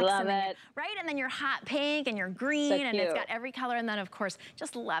 black. I love it. Right, and then your hot pink and your green, so and it's got every color. And then of course,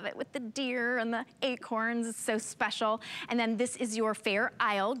 just love it with the deer and the acorns. It's so special. And then this is your Fair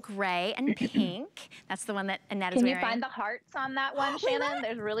Isle gray and pink. That's the one that Annette is wearing. Can you find the hearts on that one, Shannon?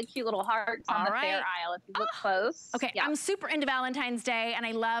 There's really cute little hearts on the Fair Isle if you look close. Okay, I'm super into Valentine's Day, and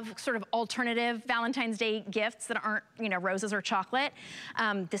I love sort of alternative Valentine's Day gifts that aren't, you know, roses or chocolate.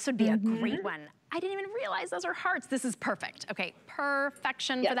 This would be a great one. I didn't even realize those are hearts. This is perfect. Okay,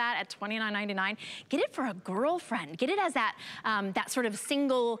 perfection for that at $29.99. Get it for a girlfriend. Get it as that that sort of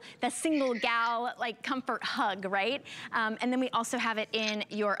single gal like comfort hug, right? And then we also have it in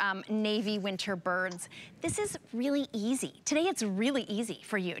your navy winter birds. This is really easy. Today it's really easy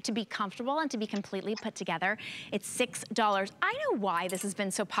for you to be comfortable and to be completely put together. It's $6. I know why this has been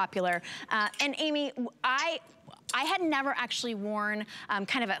so popular. And Amy, I had never actually worn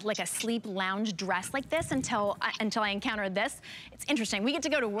kind of like a sleep lounge dress like this until I encountered this. It's interesting. We get to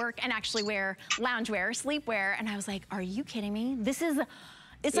go to work and actually wear loungewear, sleepwear, and I was like, are you kidding me?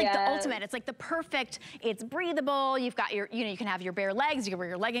 It's like the ultimate. It's like the perfect, it's breathable. You've got your, you know, you can have your bare legs, you can wear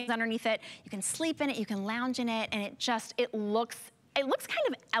your leggings underneath it. You can sleep in it, you can lounge in it, and it looks kind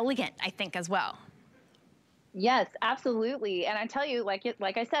of elegant, I think, as well. Yes, absolutely. And I tell you, like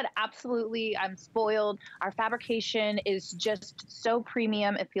I said, absolutely, I'm spoiled. Our fabrication is just so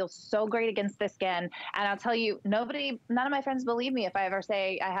premium. It feels so great against the skin. And I'll tell you, none of my friends believe me if I ever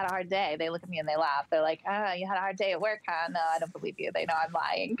say I had a hard day. They look at me and they laugh. They're like, you had a hard day at work, huh? No, I don't believe you. They know I'm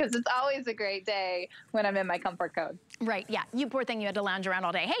lying, because it's always a great day when I'm in my comfort code. Right, yeah. You poor thing, you had to lounge around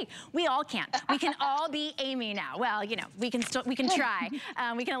all day. Hey, we all can't. We can all be Amy now. Well, you know, we can try.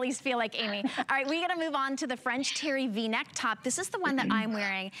 We can at least feel like Amy. All right, we gotta move on to the French terry V-neck top. This is the one that I'm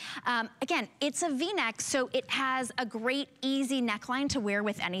wearing. Again, it's a V-neck, so it has a great, easy neckline to wear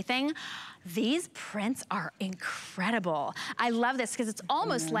with anything. These prints are incredible. I love this because it's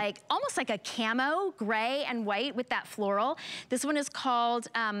almost like a camo, gray and white with that floral. This one is called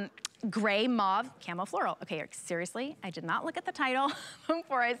gray mauve camo floral. Okay, seriously, I did not look at the title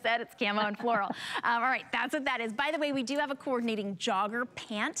before I said it's camo and floral. All right, that's what that is. By the way, we do have a coordinating jogger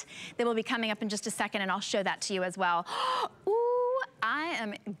pant that will be coming up in just a second, and I'll show that to you as well. Ooh, I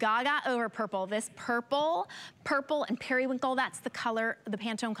am gaga over purple. This purple and periwinkle, that's the color, the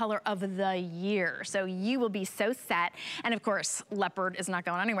Pantone color of the year. So you will be so set. And of course, leopard is not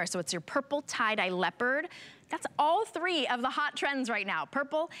going anywhere. So it's your purple tie-dye leopard. That's all three of the hot trends right now.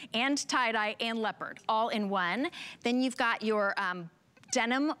 Purple and tie-dye and leopard, all in one. Then you've got your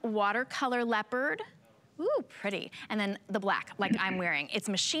denim watercolor leopard. Ooh, pretty. And then the black, like I'm wearing. It's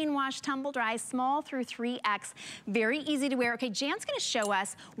machine wash, tumble dry, small through 3X. Very easy to wear. Okay, Jan's gonna show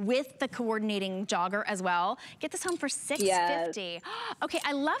us with the coordinating jogger as well. Get this home for $6.50. Yes. Okay,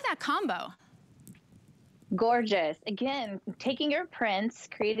 I love that combo. Gorgeous. Again, taking your prints,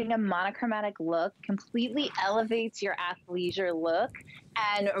 creating a monochromatic look, completely elevates your athleisure look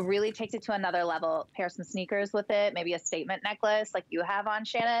and really takes it to another level. Pair some sneakers with it, maybe a statement necklace like you have on,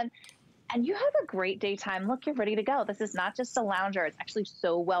 Shannon. And you have a great daytime look. You're ready to go. This is not just a lounger. It's actually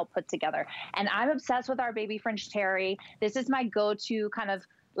so well put together. And I'm obsessed with our baby French terry. This is my go-to kind of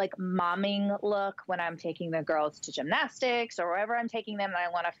like momming look when I'm taking the girls to gymnastics or wherever I'm taking them, and I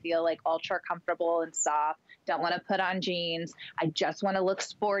want to feel like ultra comfortable and soft. Don't want to put on jeans. I just want to look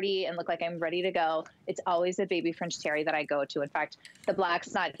sporty and look like I'm ready to go. It's always a baby French terry that I go to. In fact, the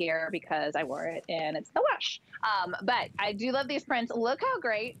black's not here because I wore it and it's the wash. But I do love these prints. Look how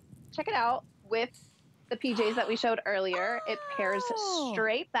great. Check it out with the PJs that we showed earlier. It pairs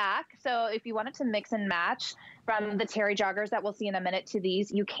straight back. So if you wanted to mix and match from the terry joggers that we'll see in a minute to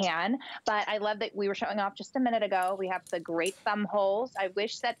these, you can. But I love that we were showing off just a minute ago. We have the great thumb holes. I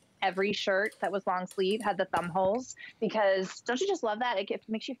wish that every shirt that was long sleeve had the thumb holes, because don't you just love that? It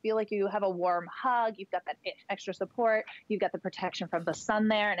makes you feel like you have a warm hug. You've got that extra support. You've got the protection from the sun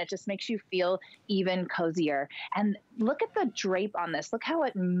there, and it just makes you feel even cozier. And look at the drape on this. Look how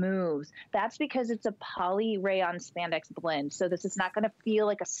it moves. That's because it's a poly rayon spandex blend. So this is not going to feel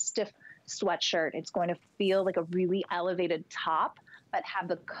like a stiff sweatshirt. It's going to feel like a really elevated top, but have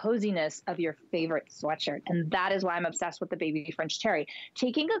the coziness of your favorite sweatshirt. And that is why I'm obsessed with the baby French terry.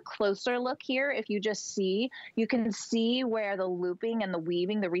 Taking a closer look here, if you just see, you can see where the looping and the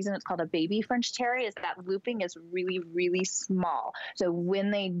weaving, the reason it's called a baby French terry is that looping is really, really small. So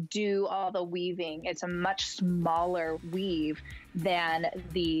when they do all the weaving, it's a much smaller weave than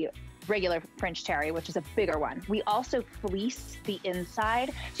the regular French terry, which is a bigger one. We also fleece the inside.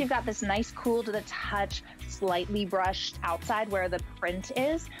 So you've got this nice cool to the touch, slightly brushed outside where the print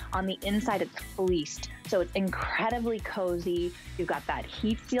is. On the inside, it's fleeced. So it's incredibly cozy. You've got that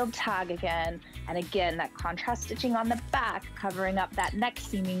heat sealed tag again. And again, that contrast stitching on the back, covering up that neck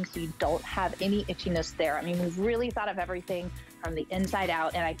seaming so you don't have any itchiness there. I mean, we've really thought of everything from the inside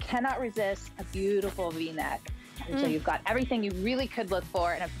out, and I cannot resist a beautiful V-neck. And so you've got everything you really could look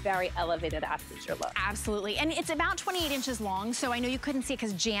for in a very elevated athleisure look. Absolutely. And it's about 28 inches long, so I know you couldn't see it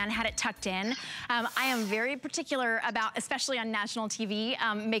because Jan had it tucked in. I am very particular about, especially on national TV,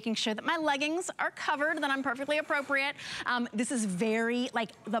 making sure that my leggings are covered, that I'm perfectly appropriate. This is very,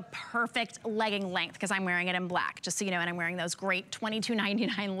 like, the perfect legging length because I'm wearing it in black, just so you know, and I'm wearing those great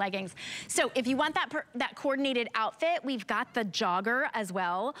 $22.99 leggings. So if you want that coordinated outfit, we've got the jogger as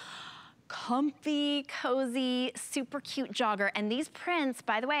well. Comfy, cozy, super cute jogger. And these prints,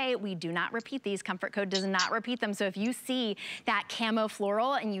 by the way, we do not repeat these. Comfort Code does not repeat them. So if you see that camo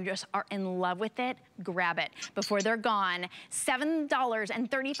floral and you just are in love with it, grab it before they're gone.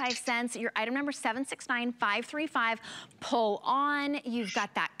 $7.35, your item number 769535. Pull on, you've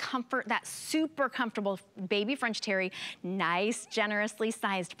got that comfort, that super comfortable baby French terry, nice, generously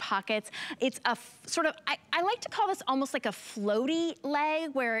sized pockets. It's a sort of, I like to call this almost like a floaty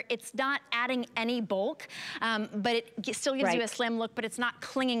leg where it's not adding any bulk, but it still gives you a slim look, but it's not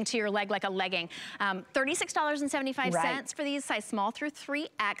clinging to your leg like a legging. $36.75 for these, size small through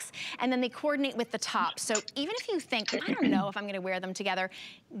 3X, and then they coordinate with the top. So even if you think, I don't know if I'm gonna wear them together,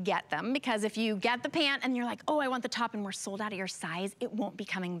 get them, because if you get the pant and you're like, oh, I want the top and we're sold out of your size, it won't be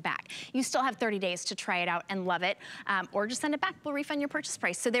coming back. You still have 30 days to try it out and love it, or just send it back, we'll refund your purchase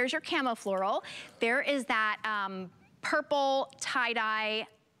price. So there's your camo floral. There is that purple tie-dye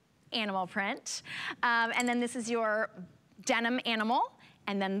animal print. And then this is your denim animal.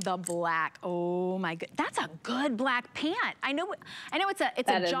 And then the black, oh my god, that's a good black pant. I know it's a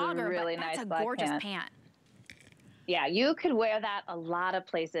jogger, really but that's nice a gorgeous pant. Yeah, you could wear that a lot of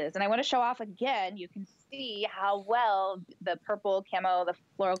places. And I want to show off again, you can see how well the purple camo, the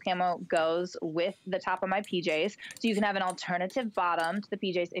floral camo goes with the top of my PJs. So you can have an alternative bottom to the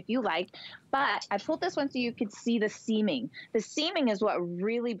PJs if you like. But I pulled this one so you could see the seaming. The seaming is what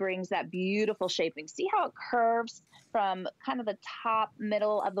really brings that beautiful shaping. See how it curves from kind of the top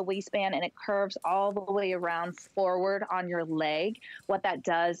middle of the waistband and it curves all the way around forward on your leg. What that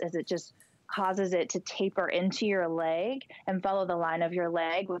does is it just causes it to taper into your leg and follow the line of your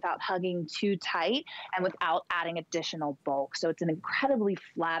leg without hugging too tight and without adding additional bulk. So it's an incredibly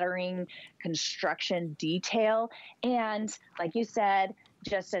flattering construction detail. And like you said,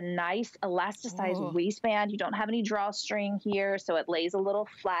 just a nice elasticized waistband. You don't have any drawstring here, so it lays a little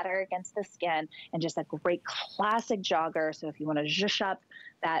flatter against the skin, and just a great classic jogger. So if you want to zhuzh up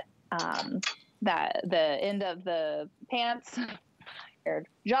that, the end of the pants, or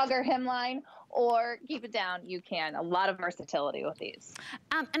jogger hemline, or keep it down, you can. A lot of versatility with these.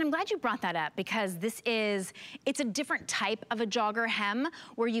 And I'm glad you brought that up, because it's a different type of a jogger hem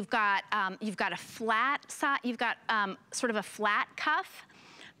where you've got a flat side, you've got sort of a flat cuff,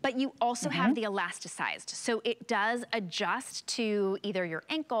 but you also have the elasticized. So it does adjust to either your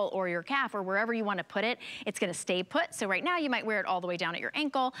ankle or your calf or wherever you want to put it. It's going to stay put. So right now you might wear it all the way down at your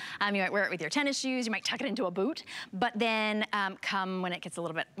ankle. You might wear it with your tennis shoes. You might tuck it into a boot. But then come when it gets a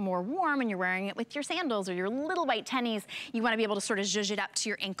little bit more warm and you're wearing it with your sandals or your little white tennies, you want to be able to sort of zhuzh it up to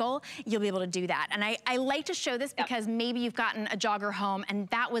your ankle. You'll be able to do that. And I like to show this because maybe you've gotten a jogger home and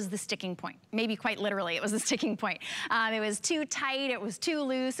that was the sticking point. Maybe quite literally it was the sticking point. It was too tight, it was too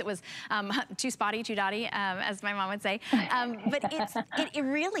loose, it was too spotty, too dotty, as my mom would say. But it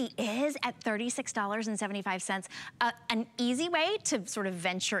really is at $36.75, an easy way to sort of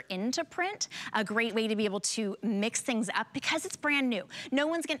venture into print, a great way to be able to mix things up because it's brand new. No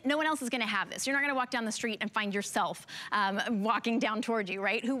one else is gonna have this. You're not gonna walk down the street and find yourself walking down toward you,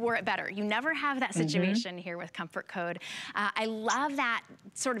 right? Who wore it better? You never have that situation here with Comfort Code. I love that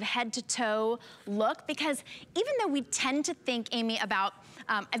sort of head to toe look because even though we tend to think, Amy, about,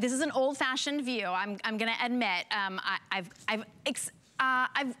 this is an old fashioned view, I'm gonna admit,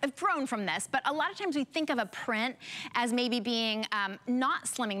 I've grown from this, but a lot of times we think of a print as maybe being not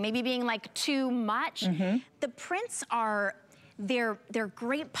slimming, maybe being like too much. The prints are, they're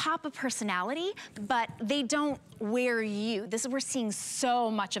great pop of personality, but they don't wear you. We're seeing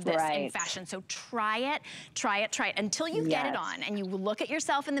so much of this in fashion. So try it. Until you get it on and you look at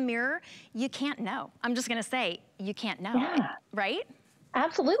yourself in the mirror, you can't know. I'm just gonna say, you can't know, right?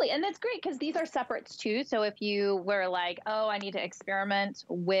 Absolutely, and that's great because these are separates too. So if you were like, oh, I need to experiment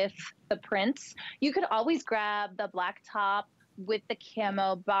with the prints, you could always grab the black top with the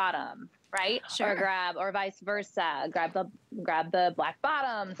camo bottom, right? Sure. Or vice versa. Grab the black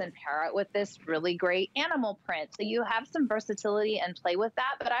bottoms and pair it with this really great animal print. So you have some versatility and play with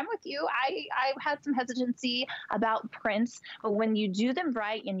that. But I'm with you. I had some hesitancy about prints, but when you do them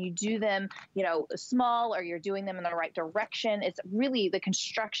right and you do them, you know, small, or you're doing them in the right direction, it's really, the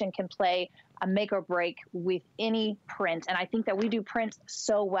construction can play a make or break with any print. And I think that we do prints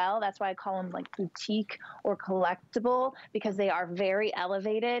so well. That's why I call them like boutique or collectible, because they are very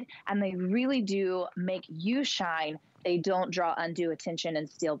elevated and they really do make you shine. They don't draw undue attention and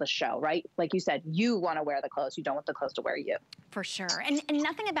steal the show, right? Like you said, you want to wear the clothes. You don't want the clothes to wear you. For sure. And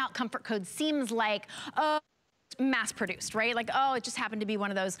nothing about Comfort Code seems like, oh, mass produced, right? Like, oh, it just happened to be one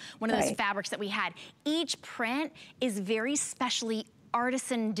of those fabrics that we had. Each print is very specially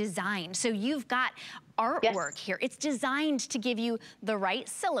artisan designed. So you've got artwork here. It's designed to give you the right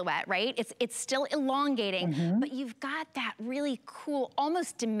silhouette, right? It's still elongating, but you've got that really cool,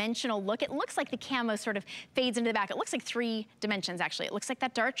 almost dimensional look. It looks like the camo sort of fades into the back. It looks like 3 dimensions, actually. It looks like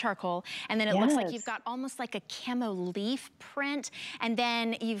that dark charcoal, and then it looks like you've got almost like a camo leaf print, and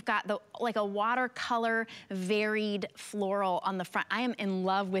then you've got like a watercolor varied floral on the front. I am in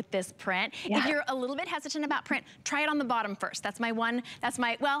love with this print. If you're a little bit hesitant about print, try it on the bottom first.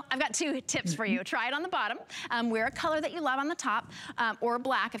 Well, I've got 2 tips for you. Try it on the bottom. Wear a color that you love on the top, or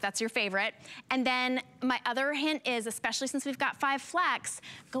black if that's your favorite. And then my other hint is, especially since we've got 5 flex,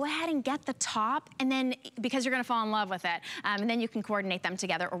 go ahead and get the top, and then, because you're gonna fall in love with it, and then you can coordinate them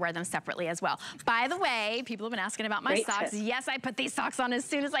together or wear them separately as well. By the way, people have been asking about my socks. Yes, I put these socks on as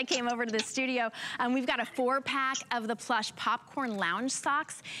soon as I came over to the studio. We've got a 4-pack of the plush popcorn lounge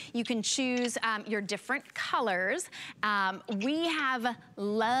socks. You can choose your different colors. We have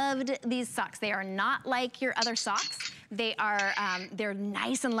loved these socks. They are not like your other socks. They are, they're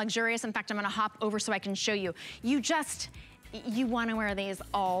nice and luxurious. In fact, I'm gonna hop over so I can show you. You wanna wear these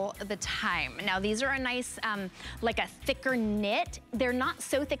all the time. Now these are a nice, like a thicker knit. They're not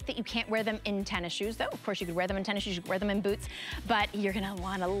so thick that you can't wear them in tennis shoes though. Of course you could wear them in tennis shoes, you could wear them in boots, but you're gonna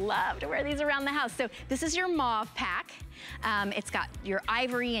love to wear these around the house. So this is your mauve pack. It's got your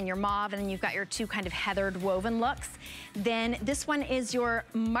ivory and your mauve, and then you've got your 2 kind of heathered woven looks. Then this one is your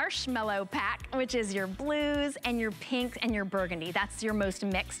marshmallow pack, which is your blues and your pinks and your burgundy. That's your most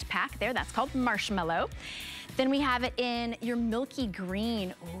mixed pack there. That's called marshmallow. Then we have it in your milky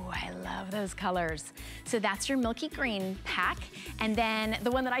green. Ooh, I love those colors. So that's your milky green pack. And then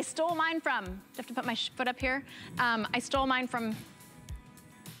the one that I stole mine from, do I have to put my foot up here? I stole mine from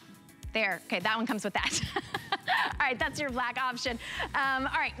there. Okay, that one comes with that. All right, that's your black option. All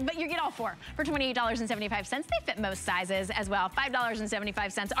right, but you get all 4 for $28.75. They fit most sizes as well,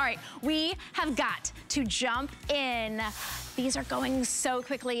 $5.75. All right, we have got to jump in. These are going so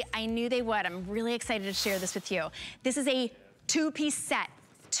quickly. I knew they would. I'm really excited to share this with you. This is a 2-piece set.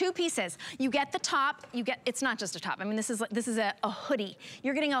 2 pieces. You get the top, it's not just a top. I mean, this is a hoodie.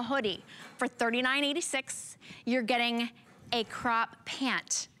 You're getting a hoodie for $39.86. You're getting a crop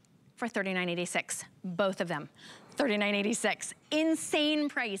pant for $39.86, both of them. $39.86. Insane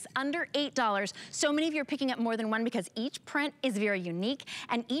price, under $8. So many of you are picking up more than one because each print is very unique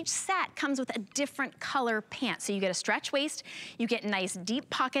and each set comes with a different color pant. So you get a stretch waist, you get nice deep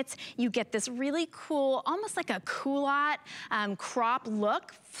pockets, you get this really cool, almost like a culotte crop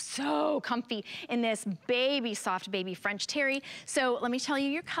look. So comfy in this baby, soft baby French terry. So let me tell you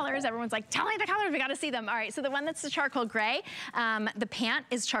your colors. Everyone's like, tell me the colors, we gotta see them. All right, so the one that's the charcoal gray, the pant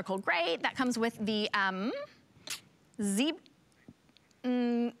is charcoal gray. That comes with the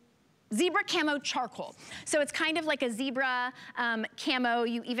zebra camo charcoal. So it's kind of like a zebra camo.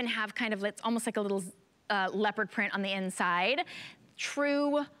 You even have kind of, it's almost like a little leopard print on the inside.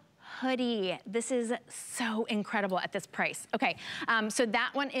 True hoodie. This is so incredible at this price. Okay, so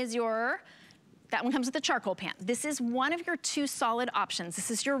that one is that one comes with the charcoal pant. This is one of your two solid options. This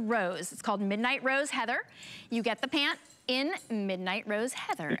is your rose. It's called Midnight Rose Heather. You get the pant in Midnight Rose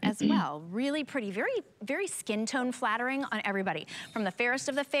Heather as well. Really pretty, very, very skin tone flattering on everybody. From the fairest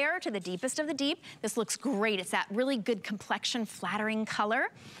of the fair to the deepest of the deep, this looks great. It's that really good complexion flattering color.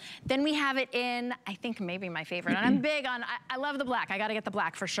 Then we have it in, I think maybe my favorite, and I'm big on, I love the black. I gotta get the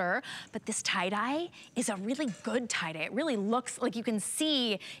black for sure. But this tie-dye is a really good tie-dye. It really looks like you can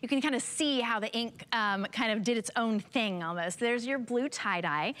kind of see how the ink kind of did its own thing almost. There's your blue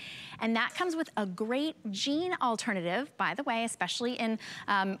tie-dye, and that comes with a great jean alternative, by the way, especially in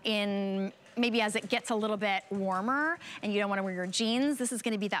maybe as it gets a little bit warmer and you don't want to wear your jeans. This is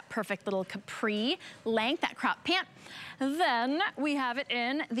going to be that perfect little capri length, that crop pant. Then we have it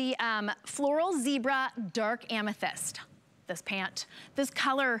in the floral zebra dark amethyst. This pant, this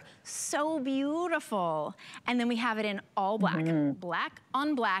color, so beautiful. And then we have it in all black, black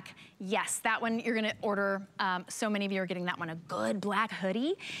on black. Yes, that one you're gonna order, so many of you are getting that one, a good black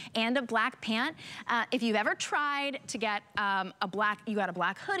hoodie and a black pant. If you've ever tried to get you got a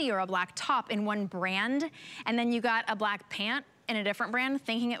black hoodie or a black top in one brand, and then you got a black pant in a different brand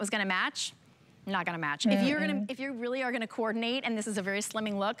thinking it was gonna match, not gonna match. If you really are gonna coordinate, and this is a very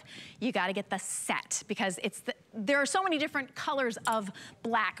slimming look, you gotta get the set, because there are so many different colors of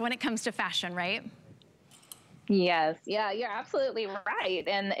black when it comes to fashion, right? Yes, yeah, you're absolutely right.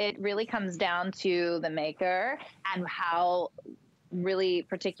 And it really comes down to the maker and how really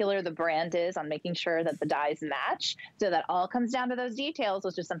particular the brand is on making sure that the dyes match. So that all comes down to those details,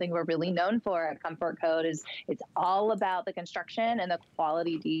 which is something we're really known for at Comfort Code. It's all about the construction and the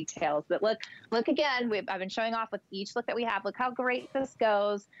quality details. But look again, I've been showing off with each look that we have. Look how great this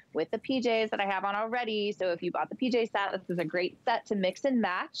goes with the PJs that I have on already. So if you bought the PJ set, this is a great set to mix and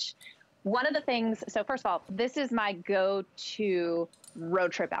match. One of the things, so first of all, this is my go-to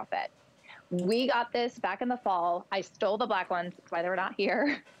road trip outfit. We got this back in the fall. I stole the black ones. That's why they're not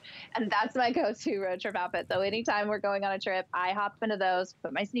here. And that's my go-to road trip outfit. So anytime we're going on a trip, I hop into those,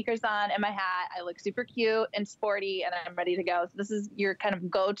 put my sneakers on and my hat. I look super cute and sporty, and I'm ready to go. So this is your kind of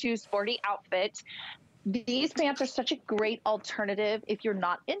go-to sporty outfit. These pants are such a great alternative if you're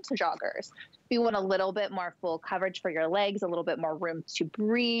not into joggers. If you want a little bit more full coverage for your legs, a little bit more room to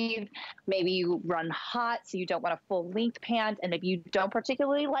breathe, maybe you run hot so you don't want a full length pant, and if you don't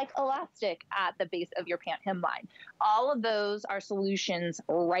particularly like elastic at the base of your pant hemline. All of those are solutions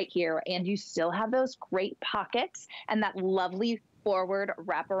right here, and you still have those great pockets and that lovely forward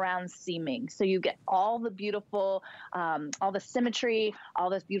wraparound seaming. So you get all the beautiful, all the symmetry, all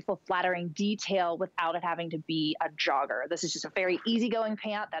this beautiful flattering detail without it having to be a jogger. This is just a very easygoing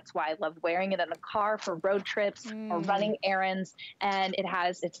pant. That's why I love wearing it in the car for road trips or running errands. And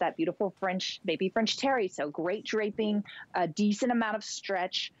it's that beautiful baby French terry. So great draping, a decent amount of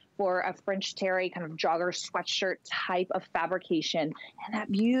stretch for a French terry kind of jogger sweatshirt type of fabrication, and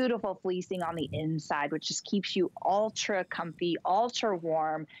that beautiful fleecing on the inside, which just keeps you ultra comfy, ultra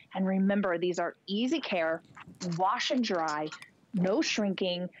warm. And remember, these are easy care, wash and dry, no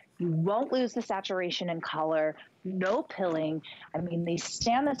shrinking. You won't lose the saturation and color, no pilling. I mean, they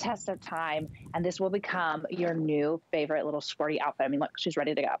stand the test of time, and this will become your new favorite little sporty outfit. I mean, look, she's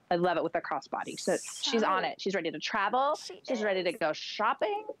ready to go. I love it with the crossbody. So she's on it. She's ready to travel. She's ready to go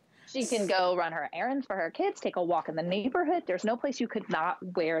shopping. She can go run her errands for her kids, take a walk in the neighborhood. There's no place you could not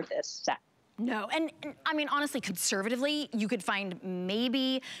wear this set. No, and I mean, honestly, conservatively, you could find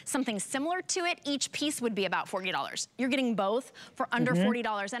maybe something similar to it. Each piece would be about $40. You're getting both for under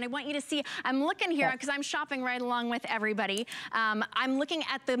 $40. And I want you to see, I'm looking here because I'm shopping right along with everybody. I'm looking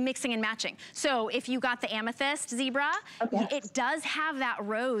at the mixing and matching. So if you got the amethyst zebra, it does have that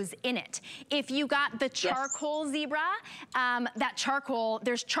rose in it. If you got the charcoal zebra, that charcoal,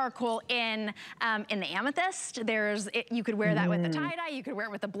 there's charcoal in the amethyst. You could wear that with the tie-dye, you could wear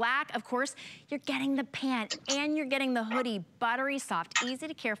it with the black, of course. you're getting the pant and you're getting the hoodie, buttery soft, easy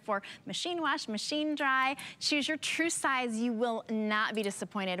to care for, machine wash, machine dry. Choose your true size. You will not be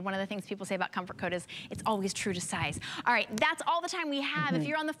disappointed. One of the things people say about Comfort Code is it's always true to size. All right, that's all the time we have. If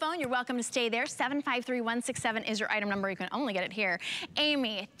you're on the phone, you're welcome to stay there. 753-167 is your item number. You can only get it here.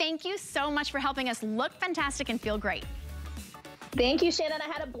 Amy, thank you so much for helping us look fantastic and feel great. Thank you, Shannon.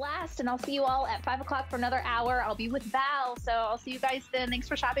 I had a blast, and I'll see you all at 5 o'clock for another hour. I'll be with Val, so I'll see you guys then. Thanks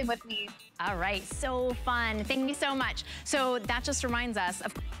for shopping with me. All right, so fun. Thank you so much. So that just reminds us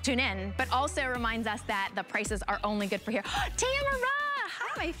of tune in, but also reminds us that the prices are only good for here. Tamara!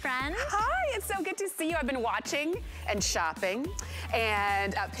 Hi, my friend. Hi, it's so good to see you. I've been watching and shopping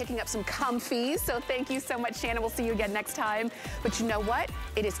and picking up some comfies. So thank you so much, Shannon. We'll see you again next time. But you know what?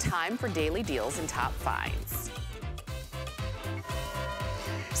 It is time for Daily Deals and Top Finds.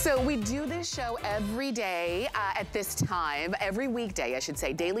 So we do this show every day at this time, every weekday, I should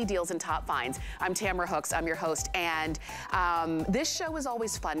say, Daily Deals and Top Finds. I'm Tamara Hooks, I'm your host, and this show is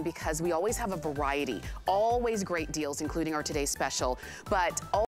always fun because we always have a variety, always great deals, including our today's special, but